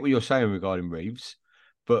 Because I get what you're saying regarding Reeves,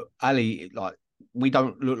 but Ali, like, we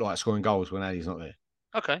don't look like scoring goals when Ali's not there.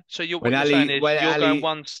 Okay, so what When you're Ali- saying is when you're Ali- going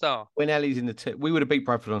 1 star. When Ali's in the team, we would have beat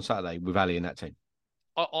Bradford on Saturday with Ali in that team.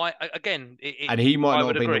 Again, And he might I not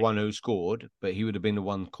would have been agree. the one who scored, but he would have been the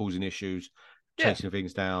one causing issues, Yeah. chasing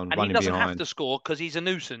things down, And he running doesn't behind. have to score because he's a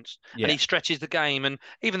nuisance Yeah. and he stretches the game. And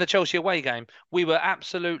even the Chelsea away game, we were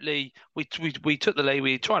absolutely we took the lead.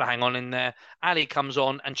 We tried to hang on in there. Ali comes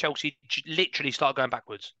on and Chelsea literally start going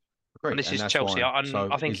backwards. Great, And this is that's Chelsea. why. And So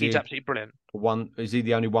I think is he's he absolutely brilliant. Is he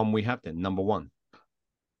the only one we have then? Number one.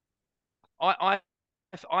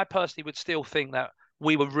 I personally would still think that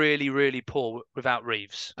we were really, really poor without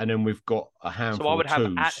Reeves. And then we've got a handful would of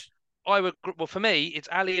have twos. well, for me, it's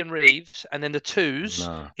Ali and Reeves, and then the twos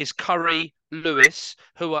Nah. is Curry, Lewis,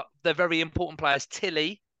 they're very important players.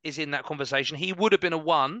 Tilly is in that conversation. He would have been a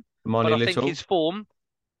 1, Marnie but I Little. think his form,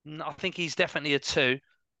 I think he's definitely a 2.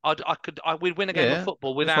 We'd win a game of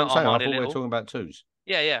football That's without what I'm saying. I Armani thought we were Little. talking about twos.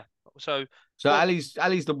 Yeah. So So well,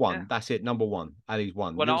 Ali's the one. yeah. That's it. Number one. Ali's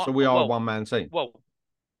one. Well, So we are a well, one-man team. well,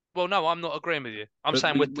 no, I'm not agreeing with you. I'm But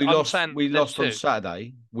saying we lost saying we there's lost on 2.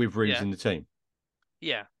 Saturday with Reeves Yeah. in the team.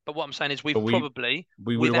 Yeah, but what I'm saying is we But we would have won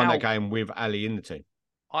that without- game with Ali in the team.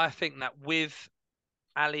 I think that with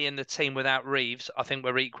Ali in the team without Reeves, I think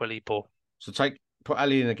we're equally poor. So put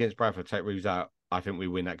Ali in against Bradford, take Reeves out. I think we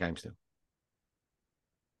win that game still.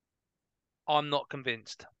 I'm not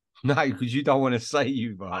convinced. No, because you don't want to say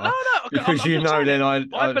you are. No. Okay, Because I'm you just know, saying, then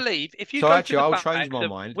I believe if you So go actually, to the I'll facts change my of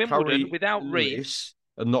mind. Wimbledon Curry, without Reeves, Lewis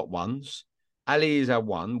are not ones. Ali is our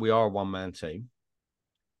 1. We are a one-man team,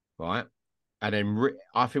 right? And then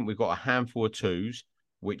I think we've got a handful of twos,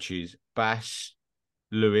 which is Bass,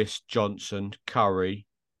 Lewis, Johnson, Curry.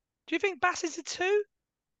 do you think Bass is a 2?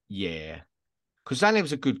 Yeah, because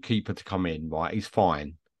Zanev's a good keeper to come in, right? He's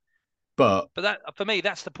fine, but But that for me,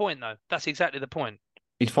 that's the point, though. That's exactly the point.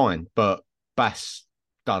 he's fine. But Bass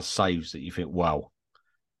does saves that you think, well,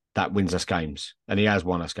 that wins us games, and he has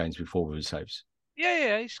won us games before with his saves.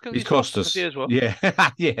 Yeah, He's cost us, as well. yeah,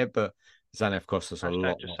 yeah. But Zanev cost us a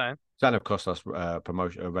lot. Just saying. Zanev cost us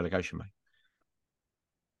promotion, relegation, mate.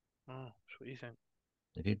 Oh, that's what you think.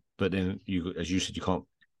 He did, but then as you said, you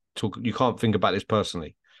can't think about this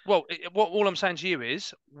personally. Well, all I'm saying to you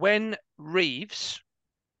is when Reeves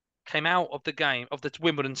came out of the game of the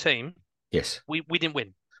Wimbledon team, Yes, we didn't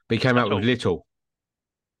win. but he came At out with all. Little,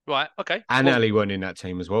 Right? Okay. and Well, Ali weren't in that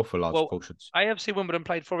team as well for large portions. AFC Wimbledon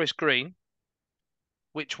played Forest Green,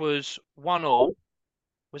 which was 1-1.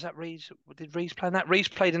 Was that Reeves? Did Reeves play in that? Reeves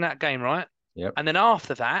played in that game, right? Yep. And then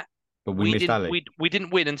after that, But we missed didn't Ali. we didn't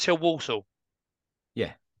win until Walsall.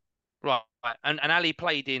 Yeah. Right. And Ali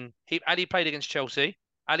played Ali played against Chelsea.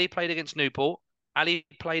 Ali played against Newport. Ali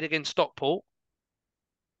played against Stockport.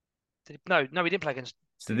 No, he didn't play against.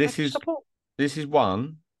 So did he play against Stockport? this is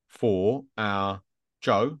one for our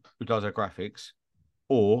Joe who does our graphics,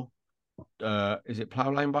 or is it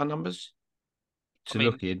Plough Lane by numbers? To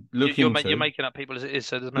look into. You're making up people as it is,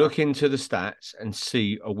 so it doesn't Look matter. into the stats and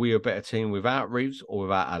see, are we a better team without Reeves or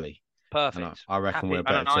without Ali? Perfect. And I reckon Happy. we're a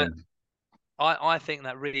better team. I think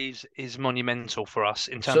that Reeves is monumental for us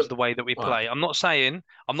in terms of the way that we play. I'm not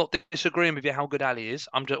disagreeing with you how good Ali is.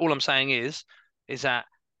 All I'm saying is that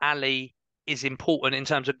Ali is important in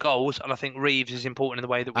terms of goals, and I think Reeves is important in the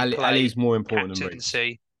way that we play. Ali's more important than Reeves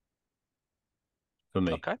captaincy. for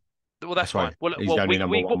me. Okay. Well, that's Why. fine. Well, He's the only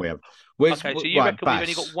number one we have. Okay, so you reckon we've only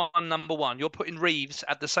Bass? got one number one. You're putting Reeves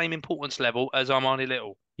at the same importance level as Armani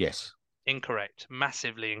Little. Yes. Incorrect.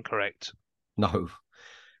 Massively incorrect. No.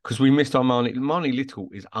 Because we missed Armani. Armani Little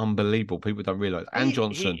is unbelievable. People don't realise. And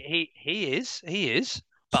Johnson. He is.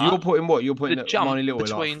 So you're putting what? You're putting the the jump Armani Little at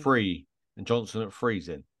between- like 3 and Johnson at 3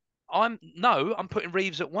 then? I'm putting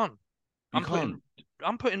Reeves at 1.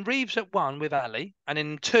 I'm putting Reeves at 1 with Ali, and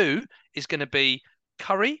in 2 is going to be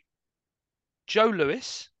Curry, Joe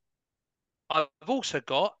Lewis. I've also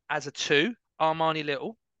got as a 2 Armani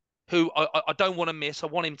Little, who I don't want to miss. I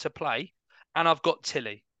want him to play, and I've got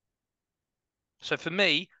Tilly. So for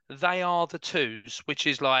me, they are the 2s, which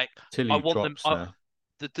is like Tilly I want them. drops now.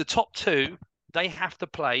 The top 2, they have to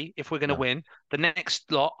play if we're going to win. The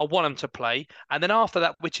next lot, I want them to play, and then after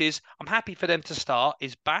that, which is I'm happy for them to start,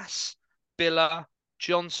 is Bass, Biller,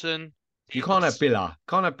 Johnson. You can't have Billa.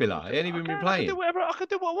 Can't have Billa. He ain't even been I playing. can do whatever. I can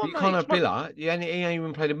do what I want. You mate. can't have It's my- Billa. He ain't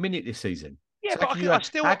even played a minute this season. Yeah, So but how can you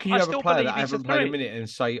I have a player believe that he's a hasn't played a 3 minute and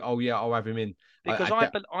say, "Oh yeah, I'll have him in"? because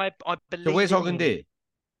I believe. So where's in him. Ogundir?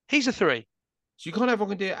 He's a 3. So you can't have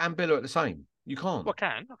Ogundir and Billa at the same. You can't. Well, I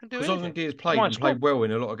can do Because anything. Ogundir's played My and squad. played well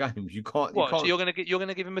in a lot of games. You can't. What? You can't. So you're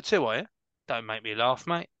gonna give him a 2, are you? Don't make me laugh,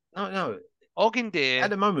 mate. No. Ogundir. At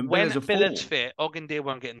the moment, when Billa's a 4. Billard's fit, Ogundir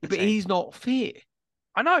won't get in the But team. he's not fit.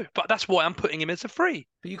 I know, but that's why I'm putting him as a 3.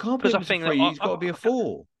 But you can't Because put I him as a think that 3. He's got to be a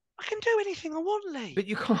 4. I can do anything I want, Lee. But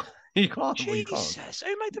you can't. You can't. Well, you can't. Jesus,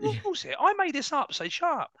 who made the rules here? I made this up. So shut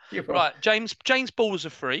up. You're Right, James Ball's a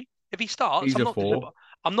 3. If he starts, He's a 4.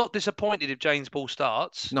 I'm not disappointed if James Ball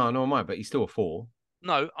starts. No, I might, but he's still a 4.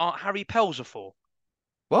 No, Harry Pell's a 4.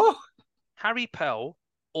 What? Harry Pell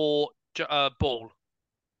or Ball.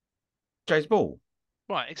 James Ball.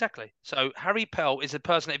 Right, exactly. So Harry Pell is a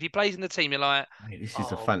person that if he plays in the team, you're like, Mate, this is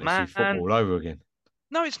the Oh, fantasy man. football all over again.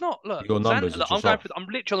 no, it's not. Look, Your numbers are look, just I'm off. I'm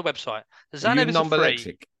literally on the website. Are you Zanev is a 3. number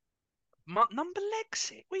lexic? Number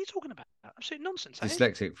lexic? What are you talking about? Absolute nonsense. that is.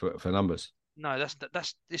 Dyslexic for numbers. No,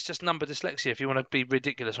 that's it's just number dyslexia if you want to be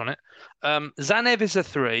ridiculous on it. Zanev is a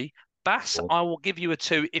 3. Bass, Oh. I will give you a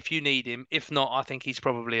 2 if you need him. If not, I think he's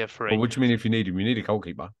probably a 3. Well, what do you mean if you need him? You need a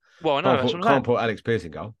goalkeeper. Well, I know. That's what I'm saying. Can't put Alex Pearce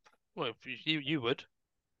in goal. Well, if you would.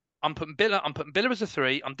 I'm putting Biller as a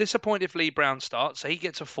 3. I'm disappointed if Lee Brown starts, so he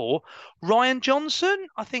gets a 4. Ryan Johnson,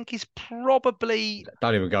 I think, is probably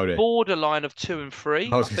Don't even go there. borderline of 2 and 3.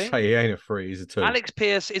 I was I going to think. say he ain't a 3. He's a 2. Alex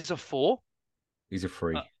Pearce is a 4. He's a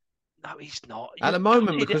 3. No, he's not. At the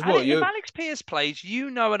moment, because what, if Alex Pearce plays, you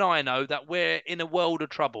know and I know that we're in a world of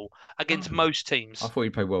trouble against most teams. I thought he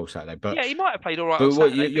played well Saturday, but Yeah, he might have played all right. but on what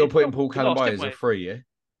Saturday, you're but putting he's Paul not- we lost, Calambay didn't as a we? 3, yeah?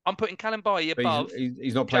 I'm putting Calambay But above.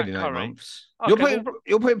 he's not played Jack in 8 Curry. months. Okay,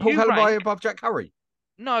 You're putting Paul you Calambay rank- above Jack Curry.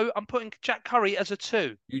 No, I'm putting Jack Curry as a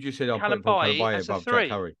 2. You just said I'm putting Paul Calambay Calambay as a above 3. Jack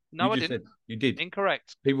Curry. No, you I just didn't. Said, you did.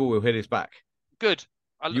 Incorrect. People will hear this back. Good.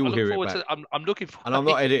 I You'll look hear it forward back. to. I'm looking forward. And I'm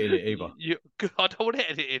not editing it either. I don't want it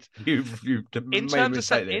edited. You've In made a terms of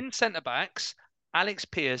mistake there. in centre backs, Alex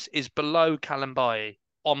Pearce is below Calambay.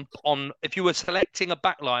 On if you were selecting a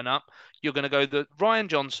back lineup, you're going to go the Ryan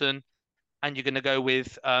Johnson, and you're going to go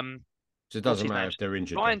with So it what's doesn't his matter name? if they're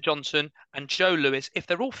injured. Ryan Johnson and Joe Lewis. If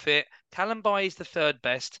they're all fit, Calambay is the 3rd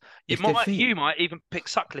best. If they're fit. You might even pick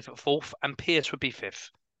Sutcliffe at 4th, and Pearce would be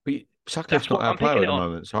 5th. But Sutcliffe's That's not what our I'm player at picking the it on.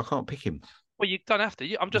 moment, so I can't pick him. Well, you don't have to.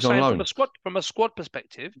 I'm just He's on saying loan. from a squad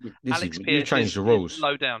perspective, Alex You Pearce changed is the rules.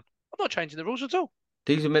 low down. I'm not changing the rules at all.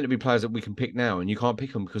 These are meant to be players that we can pick now, and you can't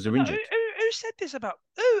pick them because they're injured. Who said this about?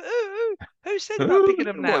 Who said about picking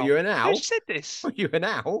them now? What, you're an owl? Who said this? Are you an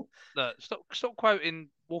owl? Look, stop quoting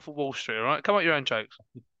Wolf of Wall Street. All right, come up with your own jokes.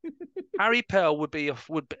 Harry Pell would be a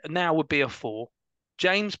 4.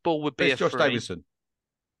 James Ball would be It's a Josh 3. Davidson.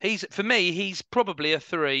 For me, he's probably a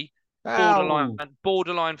 3, Ow.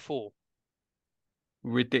 borderline 4.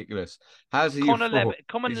 Ridiculous. How's he? Connor a 4?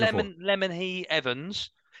 He's a 4. Lemon He Evans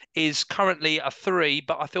is currently a 3,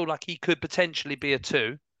 but I feel like he could potentially be a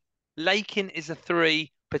 2. Lakin is a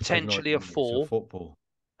 3, potentially a It's 4. football.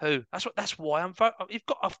 Who? That's why I'm voting.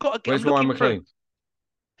 I've got to get. Where's I'm Ryan looking through. McLean?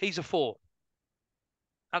 He's a 4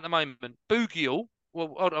 at the moment. Bougiel.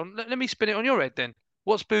 Well, hold on. Let me spin it on your head then.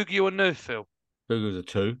 What's Bougiel and Nerfville? Booger's a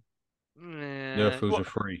 2. Nerfield's a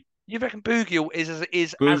 3. You reckon Bougiel is as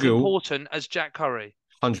Bougiel- important as Jack Curry?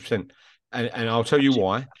 100%. And I'll tell you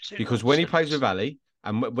why. Absolute Because when he plays nonsense. with Ali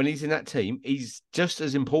and when he's in that team, he's just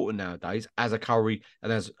as important nowadays as a Curry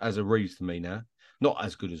and as a Reeves to me now. Not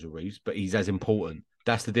as good as a Reeves, but he's as important.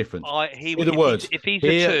 That's the difference. Hear the words. If he's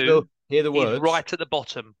Hear a 2, hear the he's words. right at the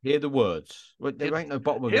bottom. Hear the words. Well, there Hear- ain't no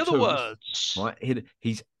bottom of Hear the the twos, words. right?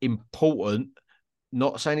 He's important.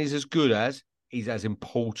 Not saying he's as good as. He's as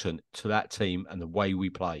important to that team and the way we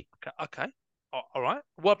play. Okay. All right.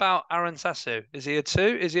 What about Aaron Sassu? Is he a 2?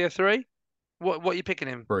 Is he a 3? What are you picking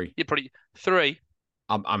him? 3. You're probably 3.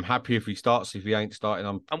 I'm happy if he starts. If he ain't starting,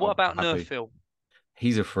 I'm. And what I'm about happy. Nerfville?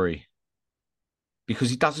 He's a 3. because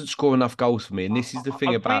he doesn't score enough goals for me. And this is the thing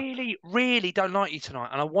I about. really, really don't like you tonight,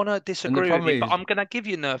 and I want to And the disagree with problem you, but is, I'm going to give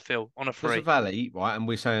you Nerfville on a because free. of Ali, right? And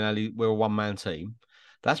we're saying Ali, we're a one-man team.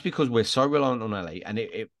 That's because we're so reliant on Ali. And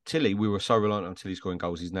Tilly, we were so reliant on Tilly scoring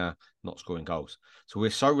goals. He's now not scoring goals. So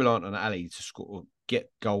we're so reliant on Ali to score,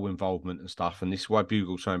 get goal involvement and stuff. And this is why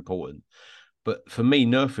Bugle's so important. But for me,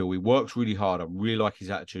 Nerfville, he works really hard. I really like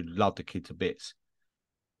his attitude. Love the kid to bits.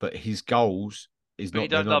 But his goals is But not. you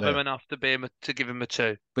don't They're not love him there. enough to give him a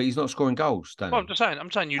 2. But he's not scoring goals, Danny. Well,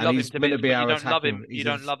 I'm saying you And love him he's to meant to bits, be but our you don't love him. attacking- You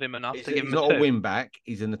don't love him enough to give He's him a not 2. a wing back.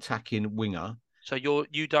 He's an attacking winger. So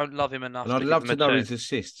you don't love him enough And I'd to love give to him a know 2. his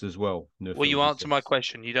assists as well. Well, you answer my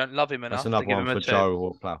question. You don't love him enough That's to another give one him for a 2. Joe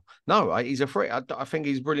or Plough. No, he's a free. I think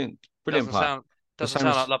he's brilliant player. Doesn't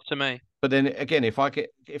sound like love to me. But then again, if I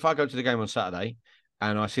go to the game on Saturday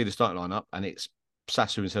and I see the starting lineup and it's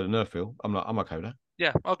Sassu instead of Nerfville, I'm okay with that.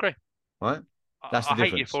 Yeah, I agree. Right? That's the I hate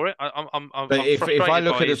difference. you for it. I'm But if I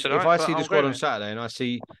look at this, if I see the squad on Saturday and I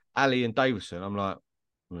see Ali and Davison, I'm like,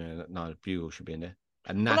 yeah, no, Bugle should be in there,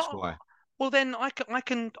 and that's why. Well, then I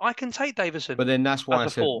can take Davison. But then that's why I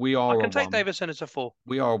said 4. we are. I can take Davison as a 4.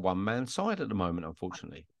 We are a one-man side at the moment,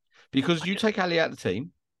 unfortunately, because you take Ali out of the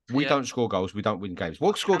team. We don't score goals. We don't win games.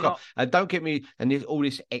 We'll score goals. And don't get me, and all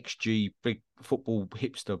this XG, big football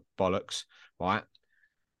hipster bollocks, right?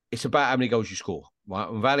 It's about how many goals you score, right?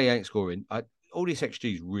 And Valley ain't scoring. All this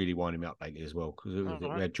XG is really winding me up lately as well, because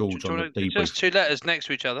we had George on the debrief. Just 2 letters next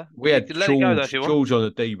to each other. We had George on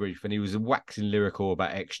the debrief, and he was waxing lyrical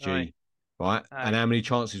about XG, right? And how many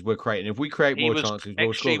chances we're creating. If we create more chances,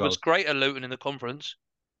 we'll score goals. XG was great at Luton in the conference.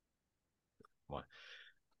 Right.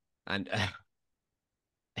 And...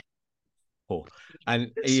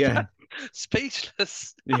 And he,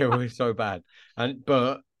 speechless. Yeah, we're so bad.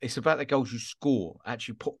 But it's about the goals you score,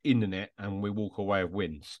 actually put in the net, and we walk away with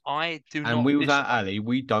wins. And without Ali,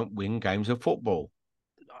 we don't win games of football.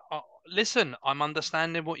 Listen, I'm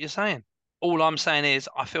understanding what you're saying. All I'm saying is,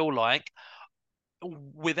 I feel like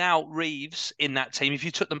without Reeves in that team, if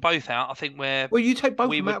you took them both out, I think you take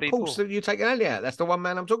both of them out, of course. You take Ali out. That's the one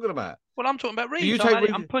man I'm talking about. Well, I'm talking about Reeves.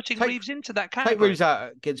 I'm putting Reeves into that category. Take Reeves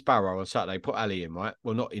out against Barrow on Saturday. Put Ali in, right?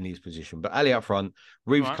 Well, not in his position, but Ali up front.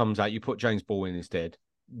 Reeves comes out. You put James Ball in instead.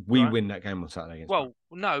 We win that game on Saturday. Well,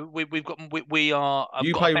 no, we are.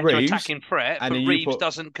 You got play a better Reeves, attacking threat, and but Reeves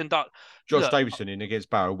doesn't conduct. Josh Davison in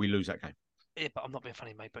against Barrow. We lose that game. Yeah, but I'm not being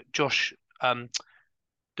funny, mate. But Josh,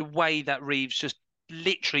 the way that Reeves just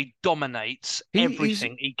literally dominates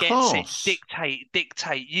everything. He gets class. it.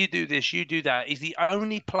 Dictate. You do this, you do that. He's the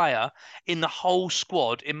only player in the whole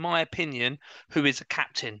squad, in my opinion, who is a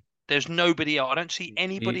captain. There's nobody else. I don't see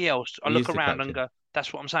anybody else. I look around and go,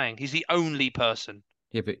 that's what I'm saying. He's the only person.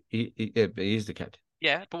 Yeah, but he is the captain.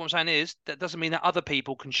 Yeah, but what I'm saying is that doesn't mean that other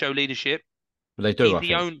people can show leadership. But they do.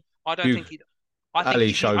 I don't think he. I think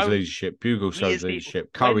Ali shows leadership. Bugle shows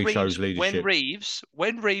leadership. Curry shows leadership.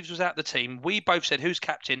 When Reeves was out the team, we both said who's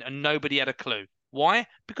captain, and nobody had a clue. Why?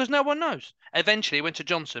 Because no one knows. Eventually, it went to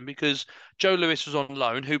Johnson because Joe Lewis was on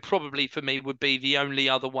loan, who probably for me would be the only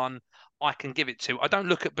other one I can give it to. I don't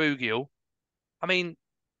look at Bugle. I mean,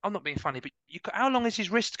 I'm not being funny, but how long is his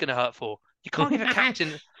wrist going to hurt for? You can't give a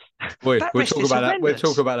captain. We'll talk about that. We'll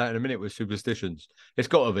talk about that in a minute with superstitions. It's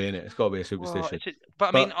got to be in it. It's got to be a superstition.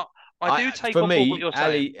 But I mean, I do take for on me, what you're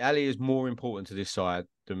saying. Ali is more important to this side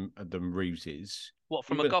than Reeves is. What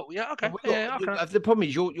from a goal? Yeah, okay. Yeah, okay. The problem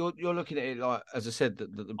is you're looking at it like, as I said,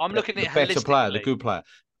 I'm looking at it better player, the good player.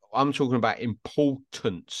 I'm talking about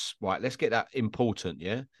importance, right? Let's get that important,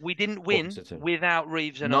 yeah? We didn't win without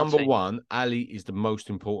Reeves and Number one, Ali is the most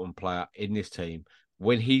important player in this team.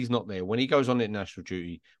 When he's not there, when he goes on international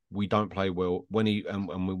duty, we don't play well. When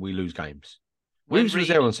we lose games. Reeves was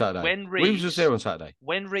there on Saturday. Reeves was there on Saturday.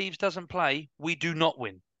 When Reeves doesn't play, we do not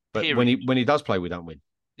win. But when he does play, we don't win.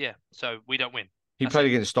 Yeah, so we don't win. He played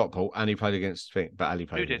against Stockport and he played against but Ali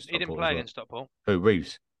played against Stockport. He didn't play against Stockport. Who,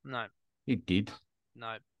 Reeves? No. He did.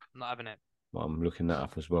 No, not having it. Well, I'm looking that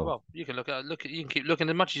up as well. Well, you can you can keep looking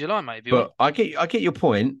as much as you like, mate. I get your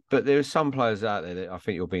point, but there are some players out there that I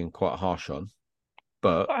think you're being quite harsh on.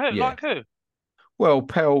 But like who? Well,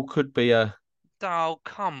 Pell could be a. Oh,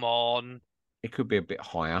 come on. It could be a bit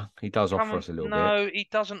higher. He does offer us a little bit. No, he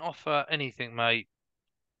doesn't offer anything, mate.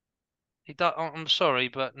 He does. I'm sorry,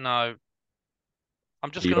 but no. I'm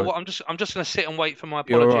just gonna sit and wait for my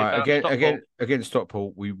apology. You're right. Against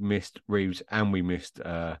Stockport, we missed Reeves and we missed.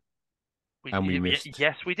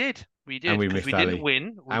 Yes, we did. We did. And we missed Ali. Didn't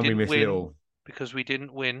win. We missed Little. Because we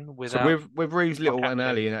didn't win without. So with Reeves, Little, and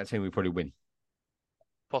Ali in that team, we probably win.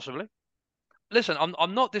 Possibly. Listen,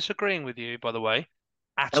 I'm not disagreeing with you, by the way,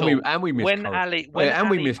 at all. And we missed when Curry. Ali. When we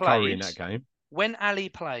Ali missed plays, Curry in that game. When Ali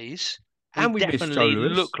plays, And we missed Joe definitely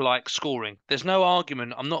Lewis. look like scoring. There's no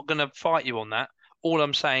argument. I'm not going to fight you on that. All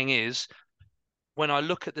I'm saying is, when I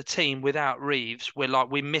look at the team without Reeves,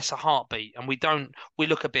 we miss a heartbeat, and we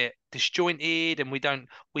look a bit disjointed, and we don't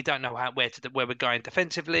know where we're going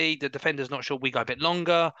defensively. The defender's not sure. We go a bit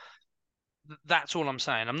longer. That's all I'm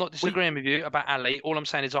saying. I'm not disagreeing with you about Ali. All I'm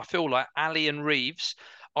saying is I feel like Ali and Reeves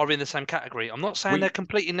are in the same category. I'm not saying they're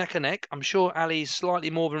completely neck and neck. I'm sure Ali's slightly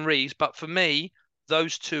more than Reeves, but for me,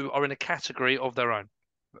 those two are in a category of their own.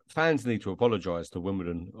 Fans need to apologise to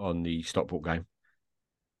Wimbledon on the Stockport game.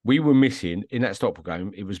 We were missing in that Stockport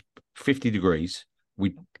game. It was 50 degrees.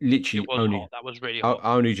 We literally that was really hot.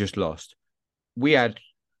 I only just lost. We had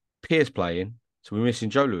Pearce playing, so we were missing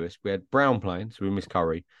Joe Lewis. We had Brown playing, so we missed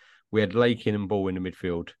Curry. We had Lakin and Ball in the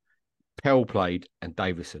midfield. Pell played and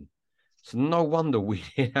Davison. So no wonder we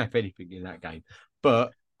didn't have anything in that game.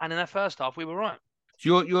 And in that first half, we were right.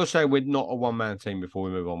 You're saying we're not a one-man team before we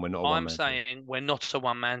move on? We're not a one-man team? I'm saying we're not a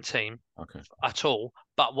one-man team at all.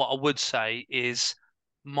 But what I would say is,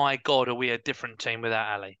 my God, are we a different team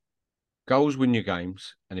without Ali? Goals win your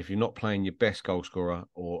games. And if you're not playing your best goal scorer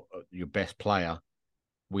or your best player,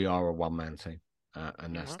 we are a one-man team.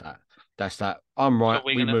 And that's that. That's that. I'm right.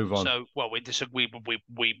 We move on. So, we disagree.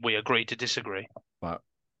 We agree to disagree. Right.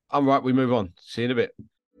 I'm right. We move on. See you in a bit.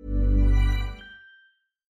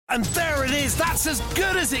 And there it is, that's as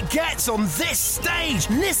good as it gets on this stage.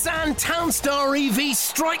 Nissan Townstar EV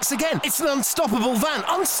strikes again. It's an unstoppable van,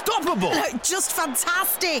 unstoppable. Just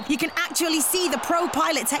fantastic. You can actually see the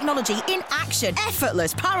ProPilot technology in action.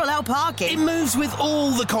 Effortless parallel parking. It moves with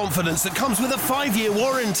all the confidence that comes with a 5-year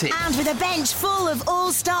warranty. And with a bench full of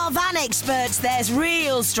all-star van experts, there's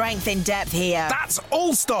real strength in depth here. That's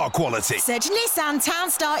all-star quality. Search Nissan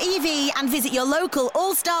Townstar EV and visit your local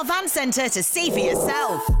all-star van centre to see for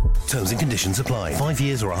yourself. Terms and conditions apply. 5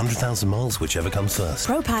 years or 100,000 miles, whichever comes first.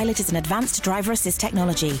 ProPilot is an advanced driver assist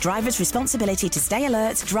technology. Driver's responsibility to stay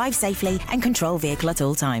alert, drive safely, and control vehicle at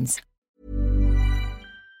all times.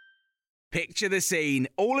 Picture the scene.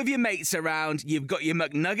 All of your mates around, you've got your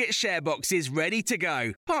McNugget share boxes ready to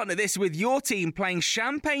go. Partner this with your team playing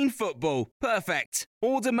champagne football. Perfect.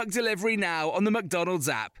 Order McDelivery now on the McDonald's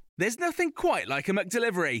app. There's nothing quite like a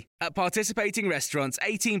McDelivery. At participating restaurants,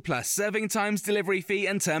 18 plus, serving times, delivery fee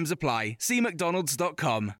and terms apply. See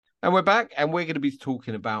mcdonalds.com. And we're back, and we're going to be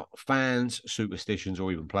talking about fans' superstitions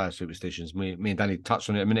or even player superstitions. Me and Danny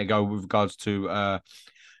touched on it a minute ago with regards to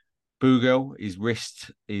Boogel. His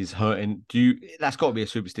wrist is hurting. That's got to be a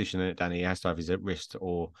superstition, isn't it, Danny? He has to have his wrist,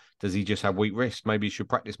 or does he just have weak wrist? Maybe he should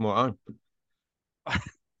practice more at home.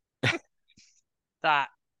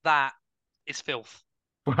 That is filth.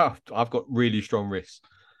 Well, I've got really strong wrists.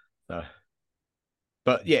 So.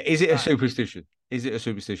 But yeah, is it a superstition? Is it a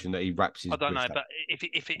superstition that he wraps his? I don't know, wrist but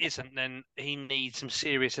if it isn't, then he needs some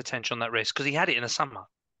serious attention on that wrist because he had it in the summer.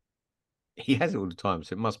 He has it all the time,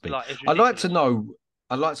 so it must be. I'd like to know.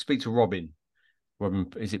 I'd like to speak to Robin. Robin,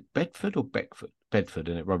 is it Bedford or Beckford? Bedford,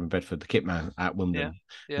 isn't it? Robin Bedford, the kit man at Wimbledon,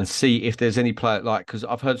 and see if there's any player because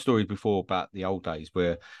I've heard stories before about the old days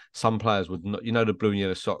where some players would not, the blue and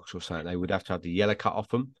yellow socks or something, they would have to have the yellow cut off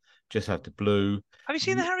them, just have the blue. Have you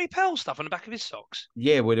seen the Harry Pell stuff on the back of his socks?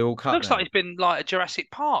 Yeah, where they're all cut. Looks like he's been like a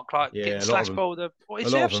Jurassic Park, getting slashed by the. A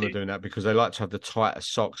lot of them are doing that because they like to have the tighter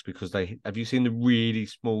socks because have you seen the really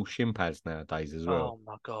small shin pads nowadays as well? Oh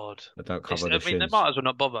my God! They don't cover the shins. They might as well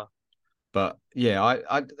not bother. But yeah,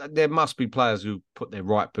 I there must be players who put their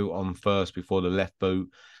right boot on first before the left boot.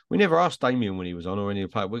 We never asked Damien when he was on or any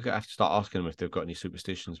player. We're gonna have to start asking them if they've got any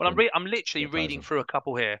superstitions. Well, I'm literally reading through a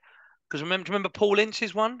couple here because remember Paul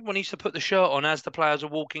Ince's one when he used to put the shirt on as the players were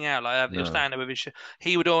walking out, he was standing there with his shirt.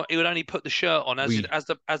 He would only put the shirt on as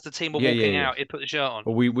the team were walking out. He'd put the shirt on.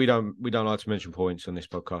 But we don't like to mention Paul Ince on this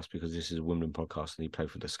podcast because this is a Wimbledon podcast and he played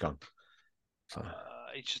for the Scum. So.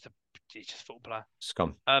 He's just football player.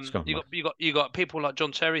 Scum. You got people like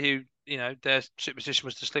John Terry who their superstition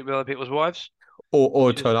was to sleep with other people's wives,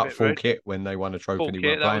 or turn up full kit when they won a trophy. Full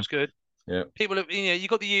kit, that was good. Yeah. People have you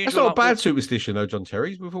got the usual. That's not a bad superstition though, John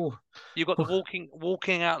Terry's before. You got the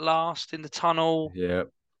walking out last in the tunnel. Yeah.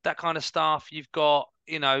 That kind of stuff. You've got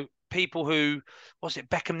people who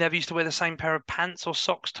Beckham never used to wear the same pair of pants or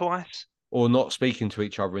socks twice. Or not speaking to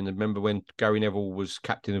each other. And remember when Gary Neville was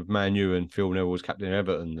captain of Man U and Phil Neville was captain of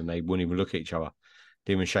Everton and they wouldn't even look at each other.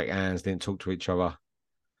 Didn't even shake hands, didn't talk to each other.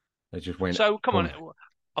 They just went. So, come on.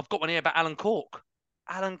 I've got one here about Alan Cork.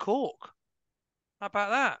 Alan Cork. How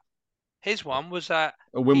about that? His one was that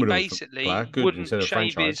he basically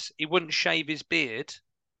wouldn't shave his beard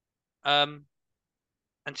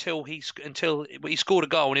until he scored a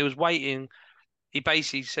goal and he was waiting. He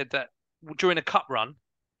basically said that during a cup run,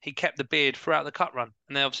 he kept the beard throughout the cup run,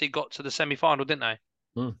 and they obviously got to the semi-final, didn't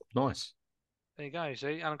they? Nice. There you go.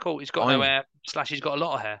 See, Alan Court, he's got no hair. / he's got a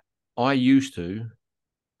lot of hair. I used to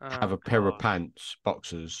have a pair of God. pants,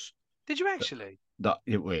 boxers. Did you actually?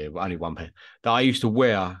 Only one pair that I used to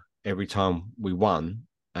wear every time we won,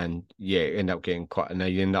 and end up getting and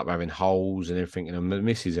they end up having holes and everything, and the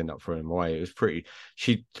missus end up throwing them away. It was pretty.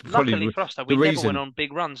 She probably Luckily for us, though, we never went on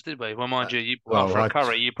big runs, did we? Well, mind you, after a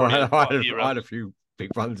curry, you probably I had a few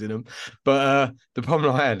big runs in them, but the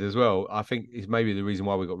problem I had as well, I think, is maybe the reason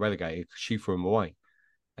why we got relegated. She threw them away,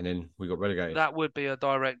 and then we got relegated. That would be a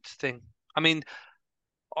direct thing. I mean,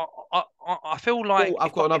 I feel like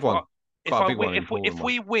I've got another one. If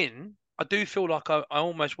we win, I do feel like I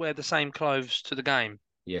almost wear the same clothes to the game.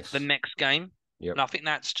 Yes. The next game. Yep. And I think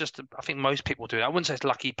that's just. I think most people do that. I wouldn't say it's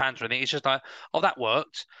lucky pants or anything. It's just like, that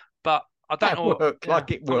worked, but I don't know. It worked.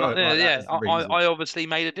 I obviously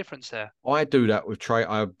made a difference there. I do that with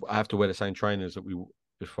I have to wear the same trainers that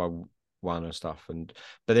if I won and stuff,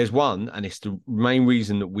 but there's one, and it's the main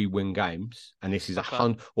reason that we win games, and this is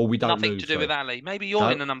 100, or we don't Nothing lose. Nothing to do with Ali. Maybe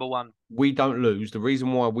you're in the number one. We don't lose. The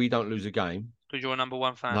reason why we don't lose a game because you're a number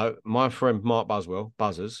one fan. No, my friend Mark Buzzwell,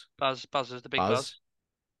 Buzzers, the big Buzz.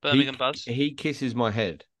 Birmingham Buzz. He kisses my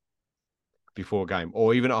head before a game,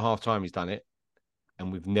 or even at half time he's done it,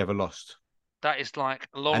 and we've never lost. That is like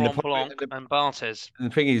Laurent Blanc and Barthez. And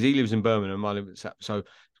the thing is, he lives in Birmingham. I live in so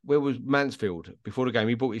where was Mansfield before the game?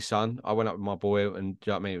 He brought his son. I went up with my boy, and you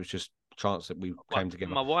know what I mean, it was just chance that we came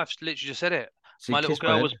together. My wife's literally just said it. My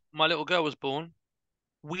little girl was born.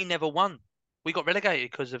 We never won. We got relegated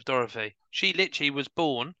because of Dorothy. She literally was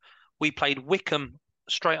born. We played Wickham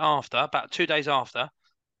straight after, about 2 days after.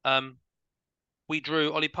 We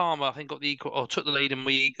drew. Ollie Palmer, I think, got the equal, or took the lead, and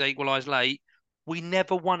they equalised late. We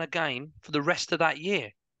never won a game for the rest of that year.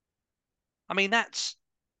 I mean, that's.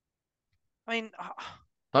 I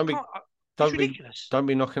mean, ridiculous. Don't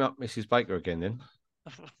be knocking up Mrs. Baker again, then.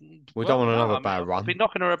 We don't want another bad run. I'll be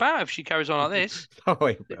knocking her about if she carries on like this.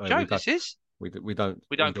 Joke, this is. We don't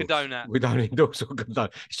condone that. We don't endorse or condone.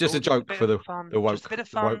 It's just a joke for the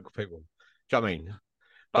woke people. Do you know what I mean?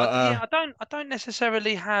 But I don't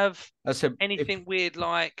necessarily have anything weird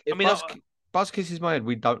like. I mean, Buzz kisses my head.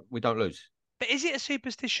 We don't lose. But is it a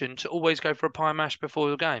superstition to always go for a pie mash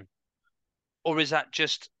before the game, or is that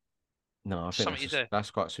just? No, I think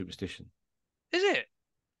that's quite a superstition. Is it?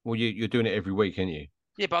 Well, you're doing it every week, aren't you?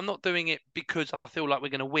 Yeah, but I'm not doing it because I feel like we're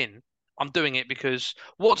going to win. I'm doing it because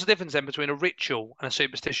what's the difference then between a ritual and a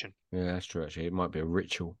superstition? Yeah, that's true. Actually, it might be a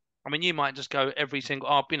ritual. I mean, you might just go every single.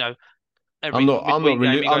 I'm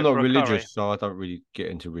not religious, so I don't really get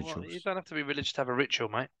into rituals. Well, you don't have to be religious to have a ritual,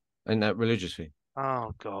 mate. Ain't that religious thing?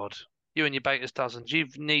 Oh God, you and your baker's dozens. You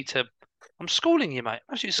need to. I'm schooling you, mate.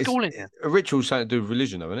 Actually, schooling you. A ritual's something to do with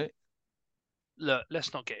religion, though, isn't it? Look,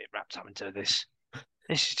 let's not get it wrapped up into this.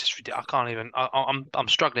 This is just ridiculous. I can't even. I'm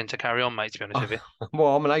struggling to carry on, mate. To be honest with you.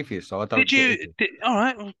 Well, I'm an atheist, so I don't. All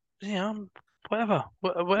right. Well, yeah. Whatever.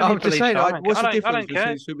 No, I'm just saying. What's the difference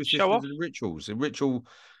between superstitions and rituals? A ritual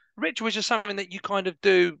is just something that you kind of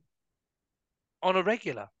do on a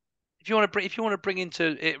regular. If you want to bring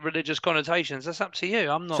into it religious connotations, that's up to you.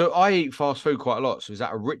 I'm not. So I eat fast food quite a lot. So is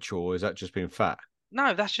that a ritual, or is that just being fat?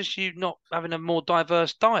 No, that's just you not having a more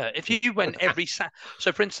diverse diet. If you went every so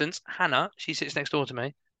for instance, Hannah, she sits next door to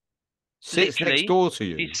me. Sits next door to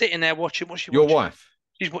you. She's sitting there watching. What's she Your watching? wife.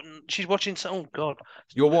 She's watching. Oh God.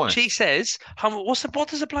 Your wife. She says, what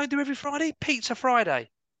does the bloke do every Friday? Pizza Friday.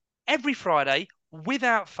 Every Friday,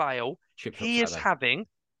 without fail, he is having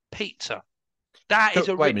pizza. That is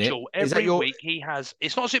a ritual. Every week he has.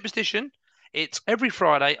 It's not a superstition. It's every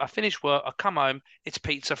Friday. I finish work. I come home. It's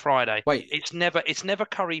Pizza Friday. Wait. It's never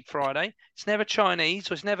curry Friday. It's never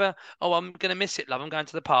Chinese. Or it's never. Oh, I'm gonna miss it, love. I'm going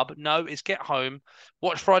to the pub. No, it's get home,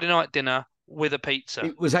 watch Friday night dinner with a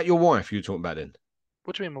pizza. Was that your wife you were talking about then?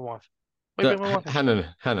 What do you mean, my wife?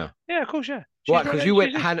 Hannah. Yeah, of course, yeah. Right, because you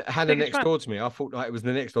went Hannah next door to me. I thought like it was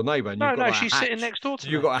the next door neighbour. No, she's sitting next door to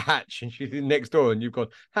me. You've got a hatch and she's next door, and you've gone.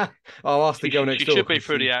 I'll ask the girl next door. She should be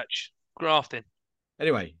through the hatch, grafting.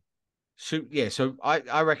 Anyway, so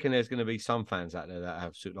I reckon there's going to be some fans out there that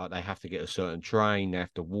have they have to get a certain train, they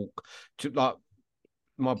have to walk. Like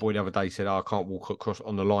my boy the other day said, I can't walk across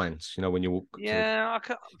on the lines. You know when you walk. Yeah, I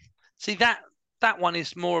can't. See that one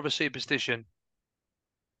is more of a superstition.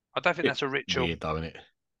 I don't think that's a ritual. Weird, though, isn't it?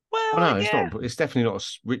 Well, no, it's not. It's definitely not a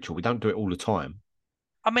ritual. We don't do it all the time.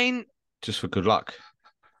 I mean, just for good luck.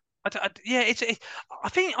 I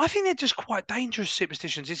think they're just quite dangerous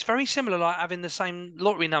superstitions. It's very similar, like having the same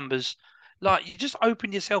lottery numbers. Like you just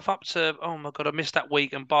open yourself up to, oh my God, I missed that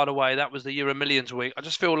week, and by the way, that was the Euro Millions week. I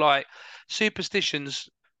just feel like superstitions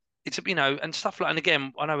it's and stuff like, and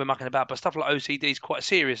again, I know we're mucking about, but stuff like OCD is quite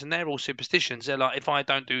serious, and they're all superstitions. They're like, if I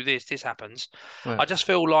don't do this, this happens. Right. I just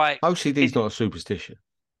feel like OCD is not a superstition.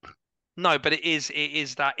 No, but it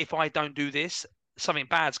is that if I don't do this, something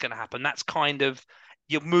bad's going to happen. That's kind of,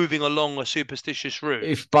 you're moving along a superstitious route.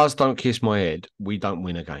 If Buzz don't kiss my head, we don't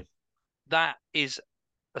win a game. That is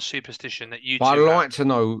a superstition that you. But I'd like to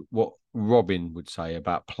know what Robin would say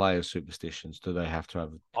about player superstitions. Do they have to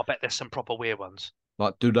have? I bet there's some proper weird ones.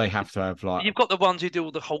 Like, do they have to have like? You've got the ones who do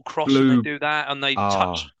all the whole cross blue... and they do that and they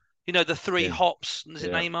touch. The 3 hops. Is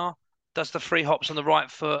it Neymar? Does the 3 hops on the right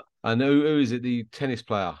foot? And who is it? The tennis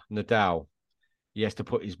player Nadal. He has to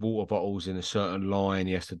put his water bottles in a certain line.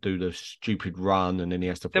 He has to do the stupid run, and then he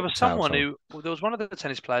has to. There was someone who. Well, there was one of the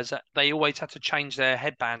tennis players that they always had to change their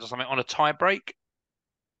headbands or something on a tie break.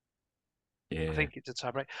 Yeah, I think it's a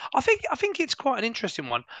tie break. I think it's quite an interesting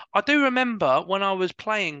one. I do remember when I was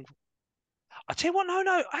playing. I tell you what,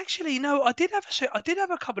 no, actually, no. I did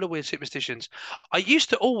have a couple of weird superstitions. I used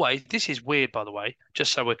to always. This is weird, by the way.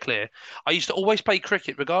 Just so we're clear, I used to always play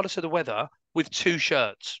cricket, regardless of the weather, with 2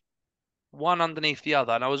 shirts, one underneath the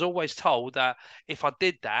other. And I was always told that if I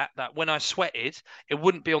did that when I sweated, it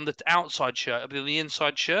wouldn't be on the outside shirt, it'd be on the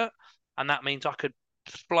inside shirt, and that means I could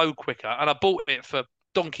flow quicker. And I bought it for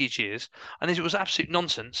donkey's years, and it was absolute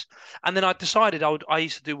nonsense. And then I decided I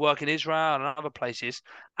used to do work in Israel and other places,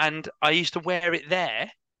 and I used to wear it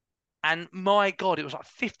there. And my God, it was like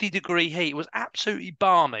 50-degree heat. It was absolutely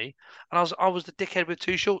balmy, and I was the dickhead with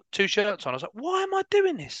two shirts on. I was like, why am I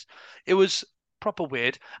doing this? It was proper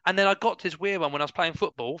weird. And then I got this weird one when I was playing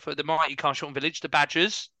football for the mighty Carshalton Village, the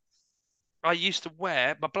Badgers. I used to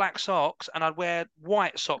wear my black socks, and I'd wear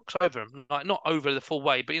white socks over them, like not over the full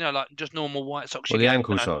way, but like just normal white socks. Well, the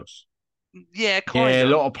ankle socks. Yeah, kind of.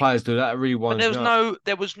 a lot of players do that. It really winds me up.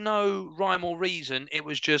 There was no rhyme or reason. It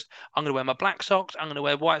was just, I'm going to wear my black socks. I'm going to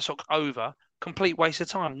wear white socks over. Complete waste of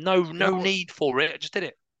time. No need for it. I just did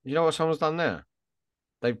it. You know what someone's done there?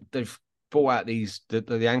 They've brought out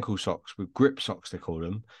the ankle socks with grip socks, they call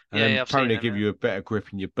them, and then apparently give you a better grip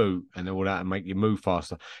in your boot and all that, and make you move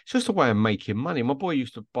faster. It's just a way of making money. My boy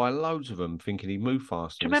used to buy loads of them, thinking he'd move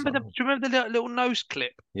faster. Do you remember the little nose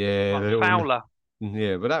clip? Yeah, like Fowler.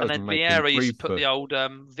 Yeah, but that was. And then Vieira used to put the old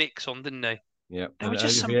Vicks on, didn't he? Yeah, there were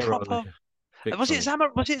just some proper. Was it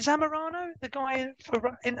Zamorano, the guy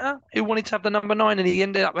for Inter, who wanted to have the number 9, and he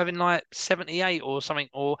ended up having like 78 or something,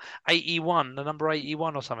 or 81, the number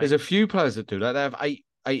 81 or something? There's a few players that do that. They have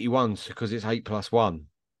 81s because it's 8 plus 1.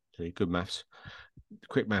 See, good maths,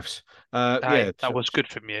 quick maths. That was good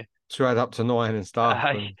from you. To add up to 9 and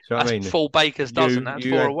stuff. Do you know what I mean? 4 Baker's dozen. That's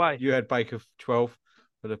 4 away. You had Baker 12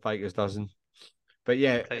 for the Baker's dozen. But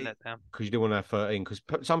yeah, because you didn't want to have 13. Because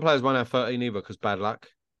some players won't have 13 either because bad luck.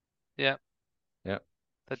 Yeah. Yeah.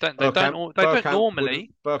 They don't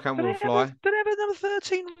normally. Burkamp will fly. Do they have a number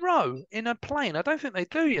 13 row in a plane? I don't think they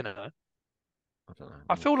do, I don't know.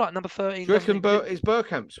 I feel like number 13. Do you reckon is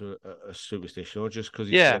Burkamp's a superstition, or just because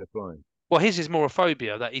he's scared of flying? Well, his is more a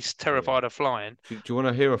phobia, that he's terrified of flying. Do you want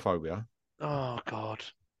a herophobia? Oh, God.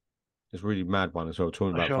 It's a really mad one as well.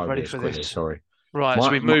 Talking about phobias quickly, sorry. Right, so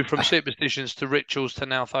we've moved from superstitions to rituals to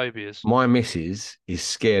now phobias. My missus is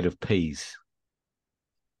scared of peas.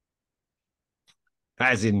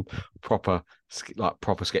 As in proper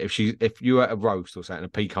scared. If you're at a roast or something, a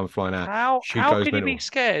pea comes flying out, how can you be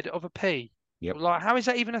scared of a pea? Yep. Like, how is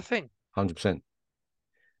that even a thing? 100%.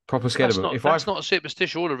 Proper scared of it. That's not a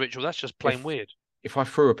superstition or a ritual. That's just plain weird. If I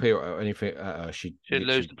threw a pea or anything at her, she'd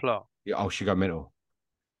lose the plot. Yeah, she'd go mental.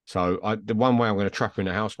 So the one way I'm going to trap her in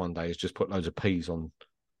the house one day is just put loads of peas on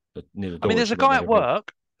near the door. I mean, there's a guy at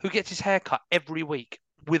work who gets his hair cut every week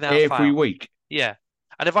without fail. Every week. Yeah,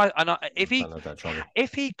 and if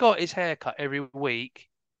he got his hair cut every week,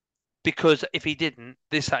 because if he didn't,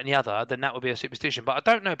 this, that, and the other, then that would be a superstition. But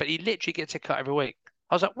I don't know. But he literally gets it cut every week.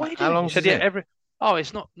 I was like, what are you doing? How long? He said,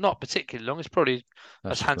 it's not particularly long. It's probably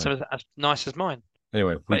as handsome as nice as mine.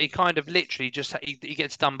 Anyway, but he kind of literally just he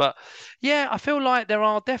gets done. But yeah, I feel like there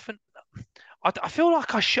are definitely. I feel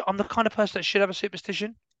like I'm the kind of person that should have a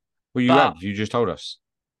superstition. Well, have. You just told us.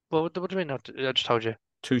 Well, what do you mean? I just told you.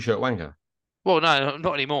 2-shirt wanker. Well, no,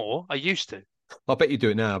 not anymore. I used to. I bet you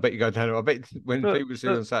do it now. I bet you go down. I bet when people see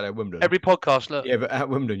on Saturday at Wimbledon. Every podcast, look. Yeah, but at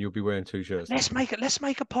Wimbledon you'll be wearing 2 shirts. Let's make a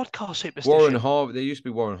podcast superstition. Warren Harvey. There used to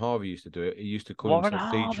be Warren Harvey used to do it. He used to call Warren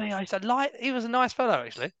himself Harvey. DJ. I used to he was a nice fellow,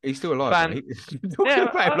 actually. He's still alive.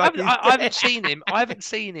 I haven't seen him. I haven't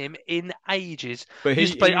seen him in ages. But he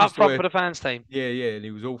used to play up front for the fans team. Yeah, and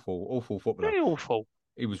he was awful footballer. Very awful.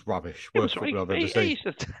 He was rubbish. Worst footballer I've ever seen.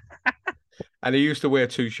 And he used to wear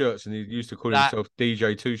 2 shirts, and he used to call himself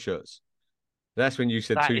DJ 2 shirts. That's when you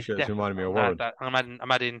said That two is shirts reminded me of definitely. Warren.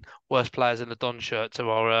 I'm adding worst players in the Don shirt to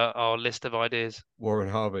our list of ideas. Warren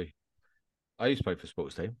Harvey. I used to play for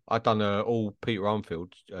sports team. I'd done all Peter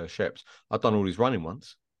Armfield, Sheps. I'd done all his running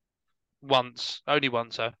once. Only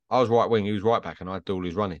once, though. I was right wing, he was right back, and I'd do all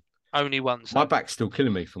his running. Only once. My back's still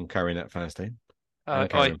killing me from carrying that fans team and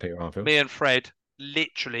carrying Peter Armfield. Me and Fred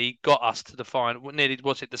literally got us to the final. Nearly,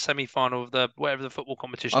 was it the semi-final of the whatever the football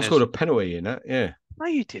competition I scored a penalty in that, yeah. No,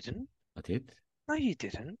 you didn't. I did. No, you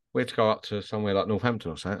didn't. We had to go up to somewhere like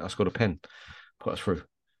Northampton or something. I scored a pen, put us through.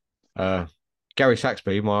 Gary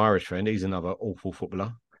Saxby, my Irish friend, he's another awful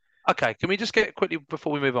footballer. Okay, can we just get quickly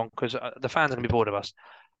before we move on, because the fans are going to be bored of us.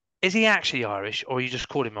 Is he actually Irish, or you just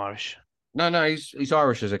called him Irish? No, he's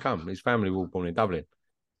Irish as they come. His family were all born in Dublin.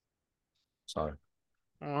 So,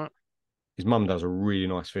 All right. his mum does a really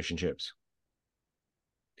nice fish and chips.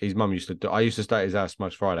 His mum used to do, I used to stay at his house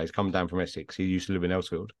most Fridays, coming down from Essex. He used to live in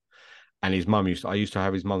Elsfield. And his mum I used to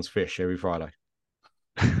have his mum's fish every Friday.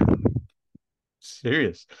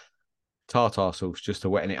 Serious. Tartar sauce just to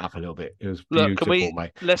wetten it up a little bit. It was beautiful,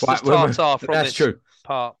 mate. Let's just tartar from that's this true.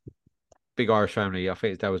 part. Big Irish family. I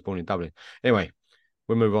think his dad was born in Dublin. Anyway,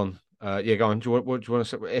 we'll move on. Yeah, go on. What do you want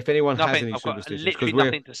to say? If anyone has any superstitions, because we're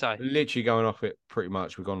nothing to say. Literally going off it pretty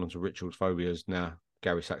much. We've gone on to Richard's phobias now.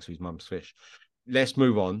 Gary Saxby's mum's fish. Let's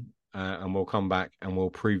move on, and we'll come back and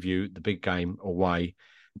we'll preview the big game away.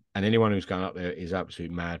 And anyone who's going up there is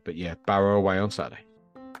absolutely mad. But yeah, Barrow away on Saturday.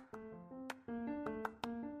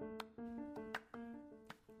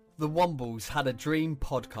 The Wombles Had a Dream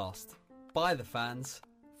podcast. By the fans,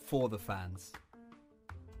 for the fans.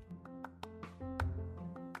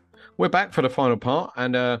 We're back for the final part,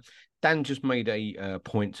 and Dan just made a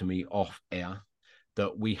point to me off air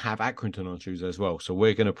that we have Accrington on Tuesday as well. So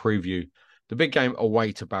we're going to preview the big game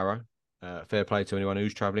away to Barrow. Fair play to anyone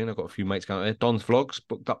who's travelling. I've got a few mates going there. Don's Vlogs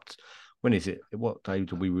booked up. When is it? What day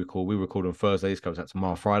do we record? We record on Thursday. This goes out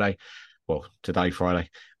tomorrow, Friday. Well, today, Friday.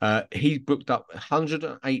 He booked up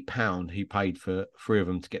 £108 he paid for 3 of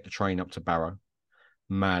them to get the train up to Barrow.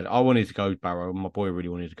 Mad. I wanted to go to Barrow. My boy really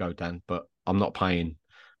wanted to go, Dan, but I'm not paying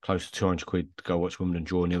close to 200 quid to go watch Wimbledon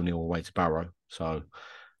draw 0-0 away to Barrow. So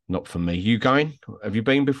not for me. You going? Have you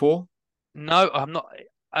been before? No, I'm not.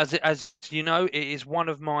 As you know, it is one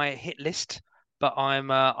of my hit list, but I'm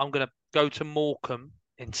going to go to Morecambe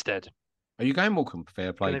instead. Are you going Morecambe?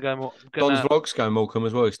 Fair play. Don's Vlogs going Morecambe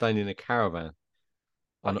as well. He's staying in a caravan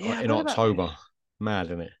in October. Mad,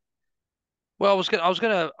 isn't it? Well, I was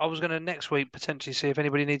gonna next week potentially see if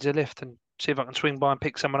anybody needs a lift and see if I can swing by and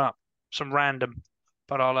pick someone up, some random.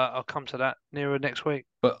 But I'll come to that nearer next week.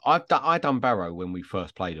 But I done Barrow when we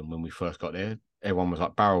first played them. When we first got there, everyone was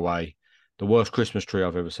like Barrow way, the worst Christmas tree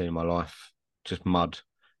I've ever seen in my life. Just mud.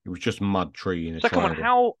 It was just mud tree in a triangle.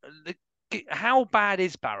 Come on, how bad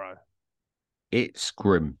is Barrow? It's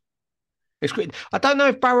grim. It's grim. I don't know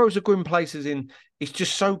if Barrow's a grim place as in it's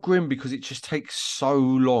just so grim because it just takes so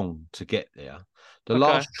long to get there. The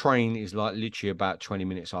last train is like literally about 20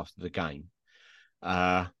 minutes after the game.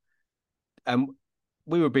 And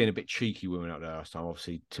we were being a bit cheeky when we went up there last time.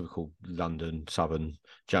 Obviously, typical London, Southern.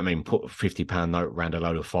 Do you know what I mean? Put a £50 note around a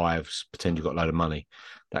load of fives, pretend you got a load of money,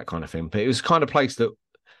 that kind of thing. But it was the kind of place that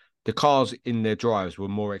the cars in their drives were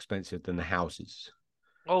more expensive than the houses.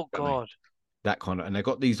 Oh, God. That kind of, and they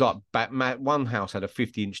got these like one house had a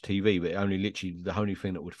 50-inch TV, but the only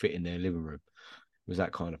thing that would fit in their living room was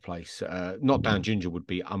that kind of place. Not Down Ginger would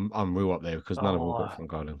be unreal up there because none of them got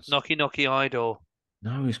front gardens. Knocky Knocky Idol.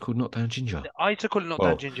 No, it's called Not Down Ginger. I used to call it Not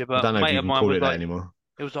Down Ginger, but I don't know if you can call it that anymore.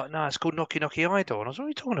 It was like, no, it's called Knocky Knocky Idol, and I was like, what are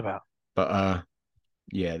you talking about? But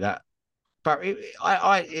yeah, that. But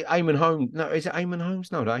Eamon Holmes. No, is it Eamon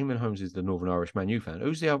Holmes? No, Eamon Holmes is the Northern Irish Man U fan.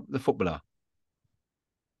 Who's the footballer?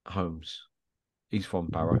 Holmes. He's from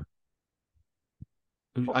Barrow.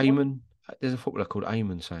 Who's Eamon? There's a footballer called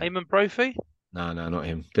Eamon. Eamon Brophy? No, not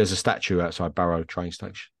him. There's a statue outside Barrow train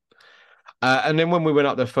station. And then when we went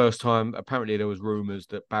up the first time, apparently there was rumours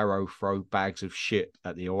that Barrow throw bags of shit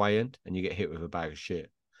at the away end and you get hit with a bag of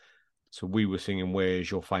shit. So we were singing,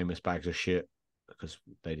 "Where's your famous bags of shit?" Because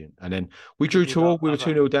they didn't. And then we drew 2-2. We were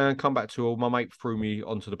 2-0 down, come back 2-2. My mate threw me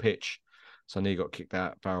onto the pitch. So I nearly got kicked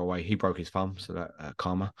out Barrow away. He broke his thumb, so that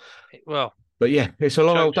karma. Well. But yeah, it's a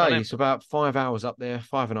long old day. It's about 5 hours up there,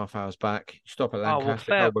 5.5 hours back. Stop at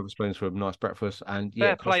Lancaster, go Wetherspoons for a nice breakfast. And yeah,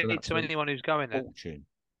 fair play to anyone who's going there. Fortune.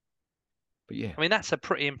 But yeah. I mean, that's a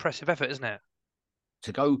pretty impressive effort, isn't it?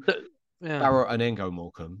 To go Barrow and then go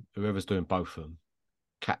Morecambe, whoever's doing both of them,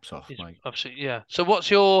 caps off, mate. Absolutely, yeah. So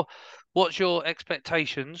what's your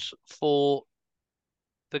expectations for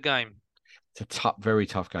the game? It's a very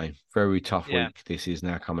tough game. Very tough week this is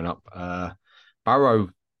now coming up. Barrow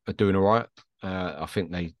are doing all right. I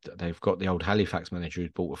think they've got the old Halifax manager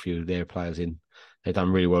who's brought a few of their players in. They've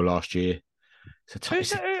done really well last year. Who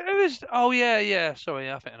is? Oh yeah.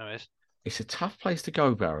 Sorry, I think I know it is. It's a tough place to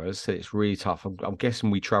go, Barrows. It's really tough. I'm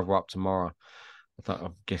guessing we travel up tomorrow.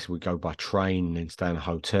 I'm guessing we go by train and then stay in a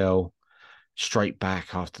hotel. Straight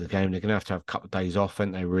back after the game. They're going to have a couple of days off,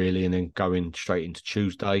 aren't they, really? And then go in straight into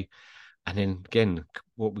Tuesday. And then, again,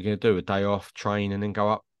 what we're going to do, a day off, train, and then go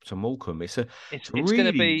up to Morecambe. It's really, going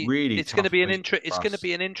to be really it's going to be it's going to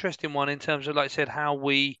be an interesting one in terms of, like I said, how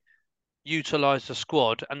we utilise the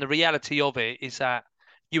squad. And the reality of it is that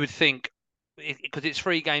you would think, because it's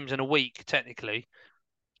 3 games in a week, technically,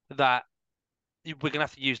 that we're going to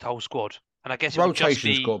have to use the whole squad. And I guess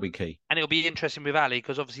rotation's got to be key. And it'll be interesting with Ali,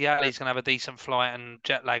 because obviously Ali's going to have a decent flight and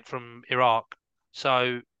jet lag from Iraq.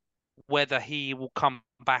 So whether he will come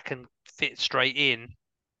back and fit straight in,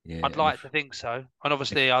 I'd like to think so. And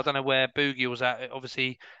obviously, I don't know where Boogie was at.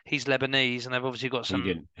 Obviously, he's Lebanese, and they've obviously got some.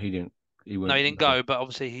 He didn't go, but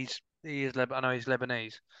obviously he is. I know he's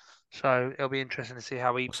Lebanese, so it'll be interesting to see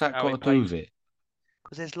how he. What's that got to do with it?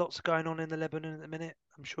 Because there's lots going on in the Lebanon at the minute.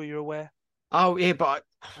 I'm sure you're aware. Oh yeah, but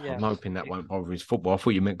I'm hoping that won't bother his football. I thought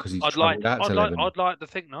you meant because he's travelled out to Lebanon. I'd like to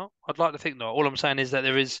think not. All I'm saying is that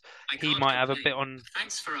he might have a bit on.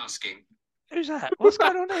 Thanks for asking. Who's that? What's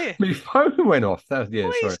going on here? My phone went off. What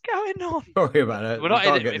is going on? Sorry about that. We're not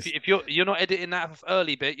editing. If you're not editing that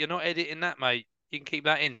early bit, you're not editing that, mate. You can keep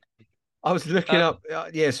that in. I was looking up.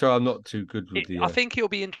 So I'm not too good with I think it'll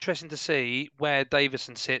be interesting to see where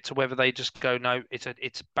Davison sits, or whether they just go, no,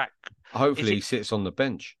 it's back. Hopefully, he sits on the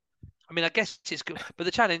bench. I mean, I guess it's good, but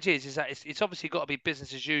the challenge is that it's obviously got to be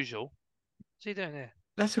business as usual. What's he doing there?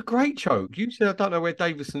 That's a great joke. You said I don't know where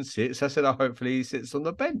Davison sits. I said hopefully he sits on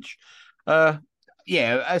the bench. As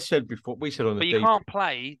said before, we said on the. But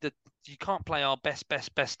you can't play our best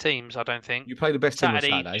teams. I don't think you play the best team on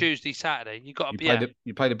Saturday, Tuesday, Saturday. You got to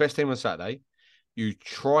you play the best team on Saturday. You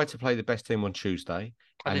try to play the best team on Tuesday,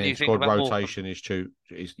 and then squad rotation is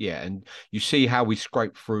and you see how we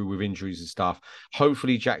scrape through with injuries and stuff.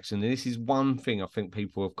 Hopefully, Jackson. And this is one thing I think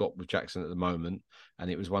people have got with Jackson at the moment,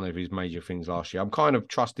 and it was one of his major things last year. I'm kind of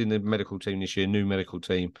trusting the medical team this year, new medical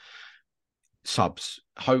team. Subs.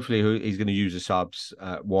 Hopefully, he's going to use the subs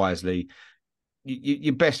wisely.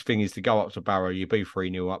 Your best thing is to go up to Barrow. You be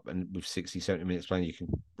 3-0 up, and with 60, 70 minutes playing, you can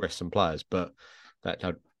rest some players. But that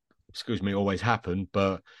don't, always happen.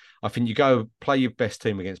 But I think you go play your best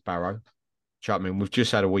team against Barrow. Do you know what I mean? We've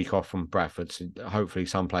just had a week off from Bradford, so hopefully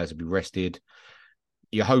some players will be rested.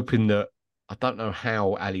 You're hoping that, I don't know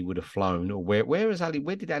how Ali would have flown, or where is Ali?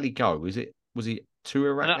 Where did Ali go? Was he to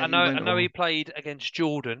Iraq? I know he played against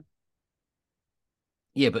Jordan.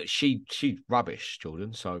 Yeah, but she's rubbish,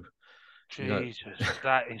 Jordan. So Jesus,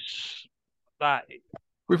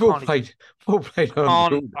 we've all played.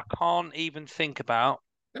 I can't even think about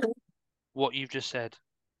what you've just said.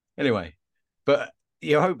 Anyway, but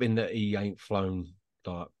you're hoping that he ain't flown.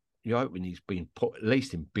 Like, you're hoping he's been put at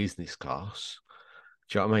least in business class.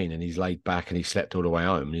 Do you know what I mean? And he's laid back and he slept all the way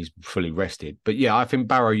home and he's fully rested. But yeah, I think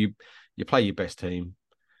Barrow, you play your best team.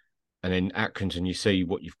 And then Accrington, you see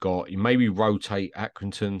what you've got. You maybe rotate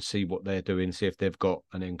Accrington, see what they're doing, see if they've got,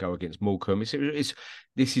 and then go against Morecambe. This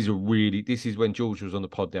is when George was on the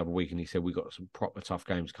pod the other week, and he said we've got some proper tough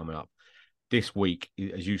games coming up. This week,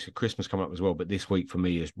 as you said, Christmas coming up as well, but this week for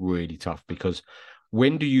me is really tough because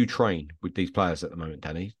when do you train with these players at the moment,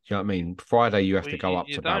 Danny? Do you know what I mean? Friday you have to go up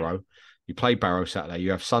to Barrow. You play Barrow Saturday. You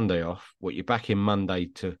have Sunday off. You're back in Monday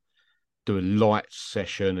to do a light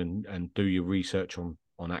session and do your research on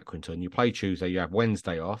Accrington. You play Tuesday, you have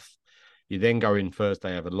Wednesday off. You then go in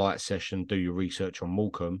Thursday, have a light session, do your research on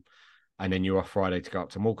Morecambe, and then you're off Friday to go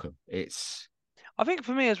up to Morecambe. I think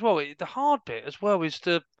for me as well, the hard bit as well is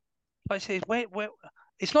like I say, where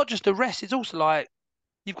it's not just a rest, it's also like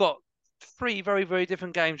you've got 3 very, very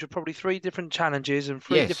different games with probably 3 different challenges and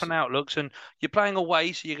 3 different outlooks, and you're playing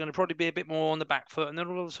away, so you're going to probably be a bit more on the back foot, and then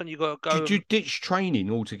all of a sudden you've got to go. Did you ditch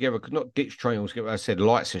training altogether? Not ditch training altogether. I said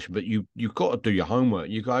light session, but you've got to do your homework.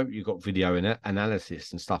 You've got video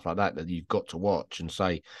analysis and stuff like that you've got to watch and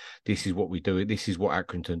say, this is what we do. This is what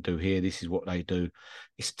Accrington do here. This is what they do.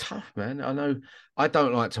 It's tough, man. I know. I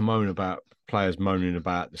don't like to moan about players moaning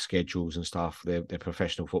about the schedules and stuff. They're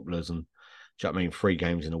professional footballers and. Do you know what I mean? 3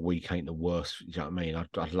 games in a week ain't the worst. Do you know what I mean?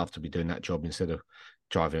 I'd love to be doing that job instead of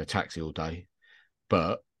driving a taxi all day.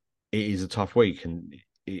 But it is a tough week, and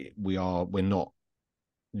we're not.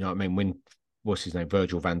 You know what I mean? When what's his name,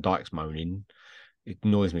 Virgil van Dijk's moaning, it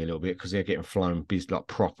annoys me a little bit because they're getting flown like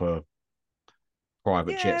proper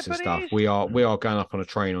private jets and stuff. We are going up on a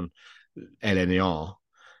train on LNER. Do you know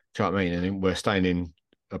what I mean? And we're staying in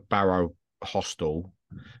a Barrow hostel.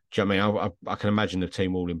 Do you know what I mean? I can imagine the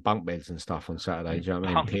team all in bunk beds and stuff on Saturday. Do you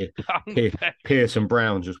know what I mean? Bunk bed. Pierce and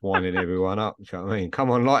Brown just winding everyone up. Do you know what I mean?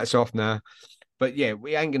 Come on, lights off now. But yeah,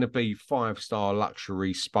 we ain't going to be 5-star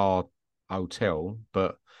luxury spa hotel.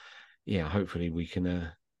 But yeah, hopefully we can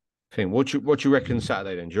think. What do you reckon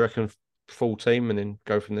Saturday then? Do you reckon full team and then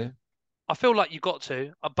go from there? I feel like you've got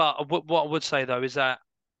to, but what I would say though is that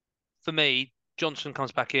for me, Johnson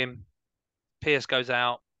comes back in, Pierce goes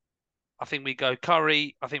out. I think we go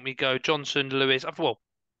Curry. I think we go Johnson, Lewis. Well,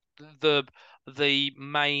 the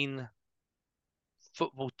main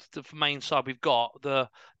football, the main side we've got. The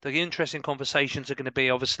interesting conversations are going to be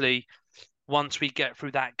obviously once we get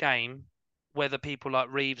through that game, whether people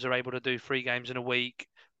like Reeves are able to do 3 games in a week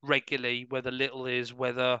regularly, whether Little is,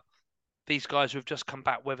 whether these guys who've just come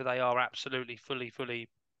back, whether they are absolutely fully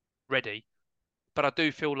ready. But I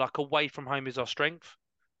do feel like away from home is our strength,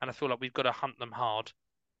 and I feel like we've got to hunt them hard.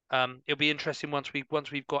 It'll be interesting once we've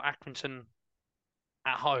got Accrington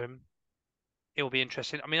at home. It'll be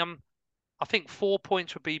interesting. I mean, I think 4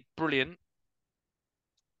 points would be brilliant.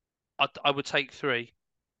 I would take 3,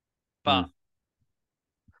 but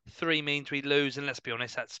 3 means we lose, and let's be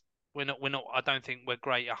honest, we're not. I don't think we're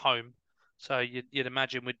great at home. So you'd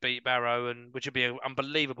imagine we'd beat Barrow, which would be an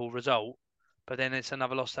unbelievable result. But then it's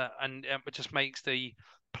another loss and it just makes the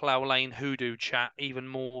Plough Lane hoodoo chat even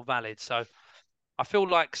more valid. So I feel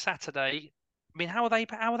like Saturday. I mean, how are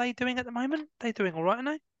they doing at the moment? They're doing all right,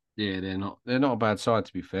 aren't they? Yeah, they're not a bad side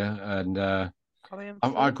to be fair, and Are they in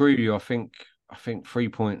I agree with you. I think 3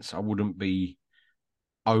 points I wouldn't be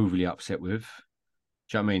overly upset with.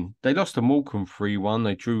 Do you know what I mean? They lost to Morecambe 3-1.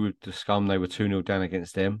 They drew with the Scum. They were 2-0 down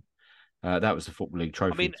against them. That was the Football League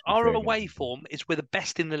trophy. I mean, our away form is we're the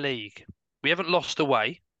best in the league. We haven't lost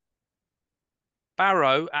away.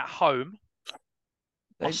 Barrow at home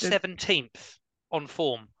are 17th on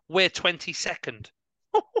form. We're 22nd.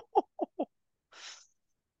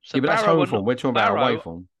 So yeah, but that's home form. We're talking about away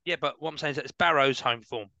form. Yeah, but what I'm saying is that it's Barrow's home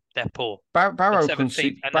form. They're poor. Barrow can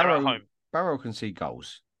see home. Barrow can see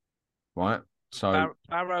goals, right? So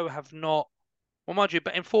Barrow have not. Well, mind you,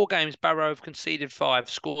 but in 4 games, Barrow have conceded 5,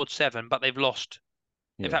 scored 7, but they've lost.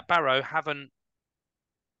 Yeah. In fact, Barrow haven't.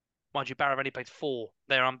 Mind you, Barrow have only played 4.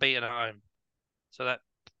 They're unbeaten at home. So that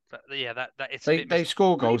it's. They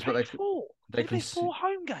score goals, but they played 4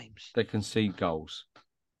 home games. They concede goals.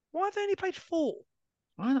 Why have they only played 4?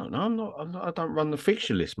 I don't know. I'm not. I don't run the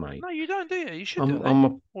fixture list, mate. No, you don't, do you? You should do it. I'm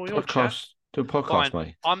a podcast,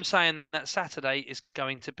 mate. I'm saying that Saturday is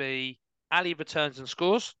going to be Ali returns and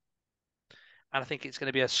scores, and I think it's going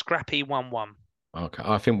to be a scrappy 1-1. Okay,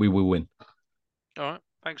 I think we will win. All right,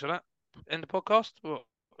 thanks for that. End the podcast. What?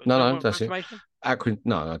 No, that's it.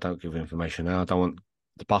 No, I don't give information now. I don't want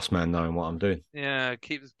the busman knowing what I'm doing. Yeah,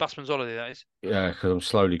 keep the busman's holiday, that is. Yeah, because I'm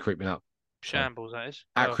slowly creeping up. Shambles, that is.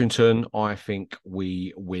 Accrington, I think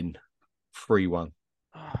we win 3-1.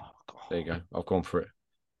 Oh, God. There you go. I've gone for it.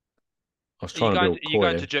 I was trying to build. Are you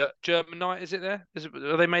going to German night? Is it there?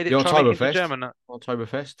 Have they made it? The Oktoberfest. German night?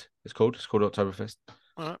 Oktoberfest. It's called Oktoberfest.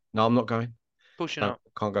 All right. No, I'm not going. Pushing up.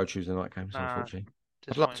 Can't go Tuesday night games, unfortunately.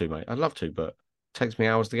 I'd love to, mate. I'd love to, but it takes me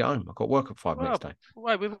hours to get home. I've got work at 5 next day.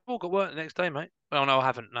 Wait, we've all got work the next day, mate. Well, no, I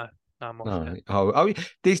haven't. No, I'm off.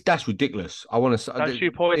 That's ridiculous. I want to. Don't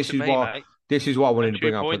you point to me, mate. This is what I wanted to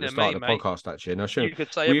bring up at the start of the podcast, actually. Now, you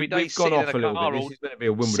could say every day we've gone off a little bit. This is going to be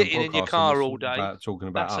a Wimbledon sitting podcast. In your car all day, talking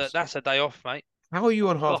about us. That's a day off, mate. How are you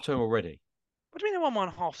on half term already? What do you mean I'm on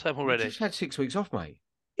half term already? You just had 6 weeks off, mate.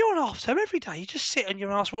 You're on half term every day. You just sit on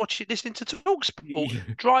your ass watching, listening to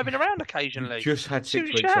TalkSport, driving around occasionally. You just had 6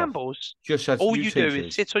 weeks shambles. Off. Just had all you do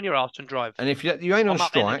is sit on your ass and drive. And if you ain't on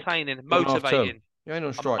strike, entertaining, motivating. You ain't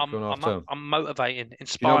on strike for an half term. I'm motivating,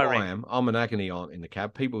 inspiring. You know what I am? I'm an agony aunt in the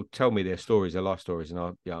cab. People tell me their stories, their life stories, and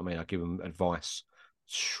I give them advice,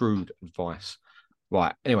 shrewd advice.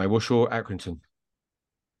 Right. Anyway, what's your Accrington?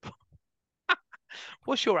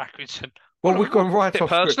 What's your Accrington? Well, we've gone right off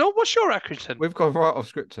personal. Script. What's your Accrington? We've gone right off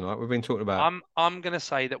script tonight. We've been talking about. I'm going to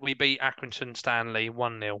say that we beat Accrington Stanley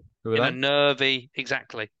 1-0 in a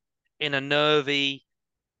nervy,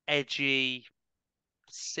 edgy,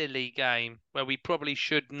 silly game where we probably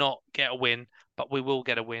should not get a win, but we will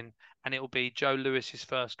get a win, and it will be Joe Lewis's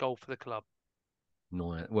first goal for the club.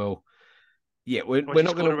 No, well, yeah, we're not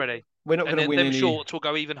going to. We're not going to win any. Shorts will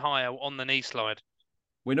go even higher on the knee slide.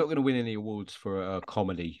 We're not going to win any awards for a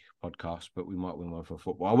comedy podcast, but we might win one for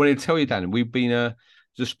football. I wanted to tell you, Danny, we've been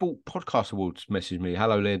the Sport Podcast Awards messaged me.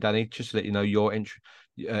 Hello there, Danny. Just to let you know, your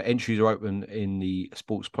entries are open in the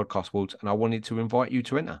Sports Podcast Awards, and I wanted to invite you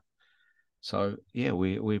to enter. So yeah,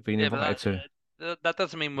 we've been invited to. That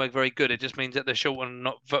doesn't mean we're very good. It just means that they're short on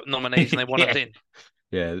nominees and they want us in.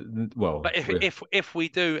 Yeah, well, But if we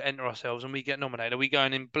do enter ourselves and we get nominated, are we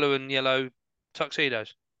going in blue and yellow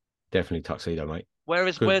tuxedos? definitely tuxedo, mate.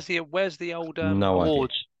 Where's the old No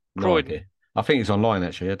awards? idea. No Croydon. idea. I think it's online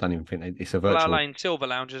actually. I don't even think it's a Flower virtual. Lane Silver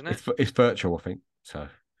Lounge, isn't it? It's virtual, I think. So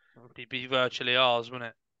It'd be virtually ours, wouldn't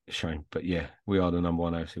it? shame, but yeah, we are the number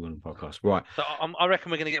one AFC Women podcast. Right. So I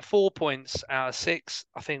reckon we're going to get 4 points out of 6.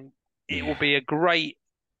 I think it will be a great.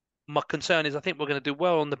 My concern is I think we're going to do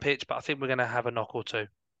well on the pitch, but I think we're going to have a knock or two,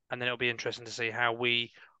 and then it'll be interesting to see how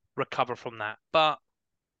we recover from that. But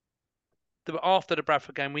after the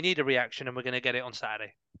Bradford game, we need a reaction, and we're going to get it on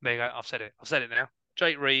Saturday. There you go. I've said it now.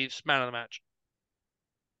 Jake Reeves, man of the match.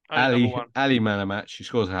 Ali, man of the match. He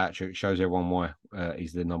scores a hat trick. Shows everyone why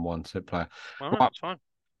he's the number one player. Well, that's fine.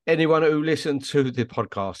 Anyone who listened to the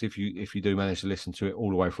podcast, if you do manage to listen to it all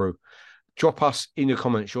the way through, drop us in the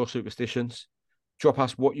comments your superstitions. Drop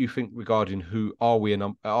us what you think regarding who are we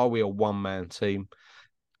a one-man team.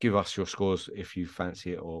 Give us your scores if you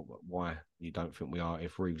fancy it or why you don't think we are.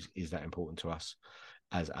 If Reeves is that important to us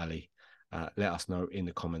as Ali, let us know in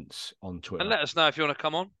the comments on Twitter. And let us know if you want to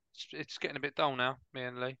come on. It's getting a bit dull now, me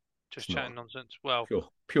and Lee, just It's chatting not. nonsense. Well,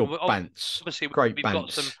 Pure bants. Obviously, Great we've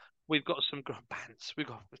bants. We've got some bants.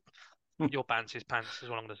 Your bants is pants is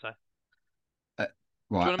what I'm going to say. Right.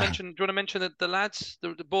 Do you want to mention the lads,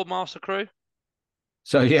 the Boardmaster crew?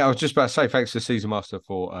 So yeah, I was just about to say thanks to Season Master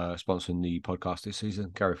for sponsoring the podcast this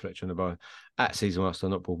season. Gary Fletcher and the bar at Season Master,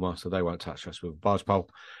 not Boardmaster. They won't touch us with a barge pole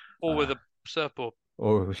Or with a surfboard.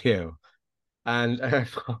 or yeah. And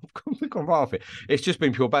we've gone right off it. It's just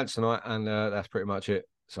been pure bants tonight, and that's pretty much it.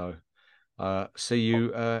 So see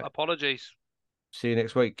you. Apologies. See you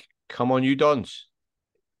next week. Come on, you Dons.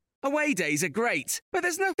 Away days are great, but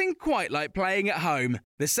there's nothing quite like playing at home.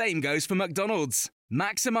 The same goes for McDonald's.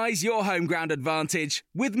 Maximise your home ground advantage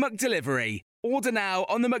with McDelivery. Order now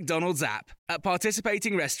on the McDonald's app. At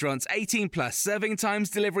participating restaurants, 18 plus serving times,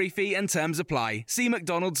 delivery fee and terms apply. See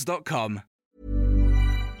mcdonalds.com.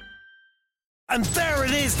 And there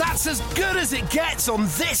it is, that's as good as it gets on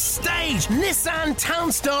this stage. Nissan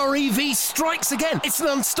Townstar EV strikes again. It's an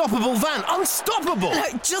unstoppable van, unstoppable.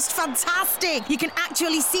 Just fantastic. You can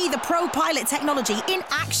actually see the ProPilot technology in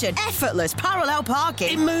action. Effortless parallel It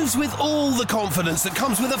parking. moves with all the confidence that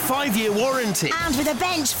comes with a 5-year warranty. And with a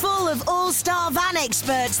bench full of all-star van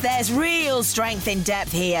experts, there's real strength in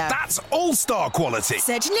depth here. That's all-star quality.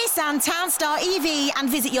 Search Nissan Townstar EV and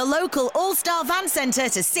visit your local all-star van centre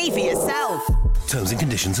to see for yourself. Terms and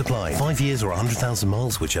conditions apply. 5 years or 100,000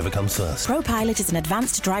 miles, whichever comes first. ProPilot is an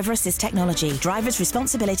advanced driver assist technology. Driver's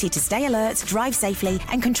responsibility to stay alert, drive safely,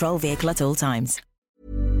 and control vehicle at all times.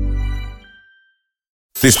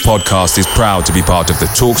 This podcast is proud to be part of the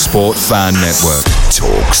TalkSport Fan Network.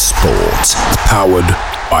 TalkSport. Powered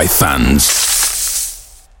by fans.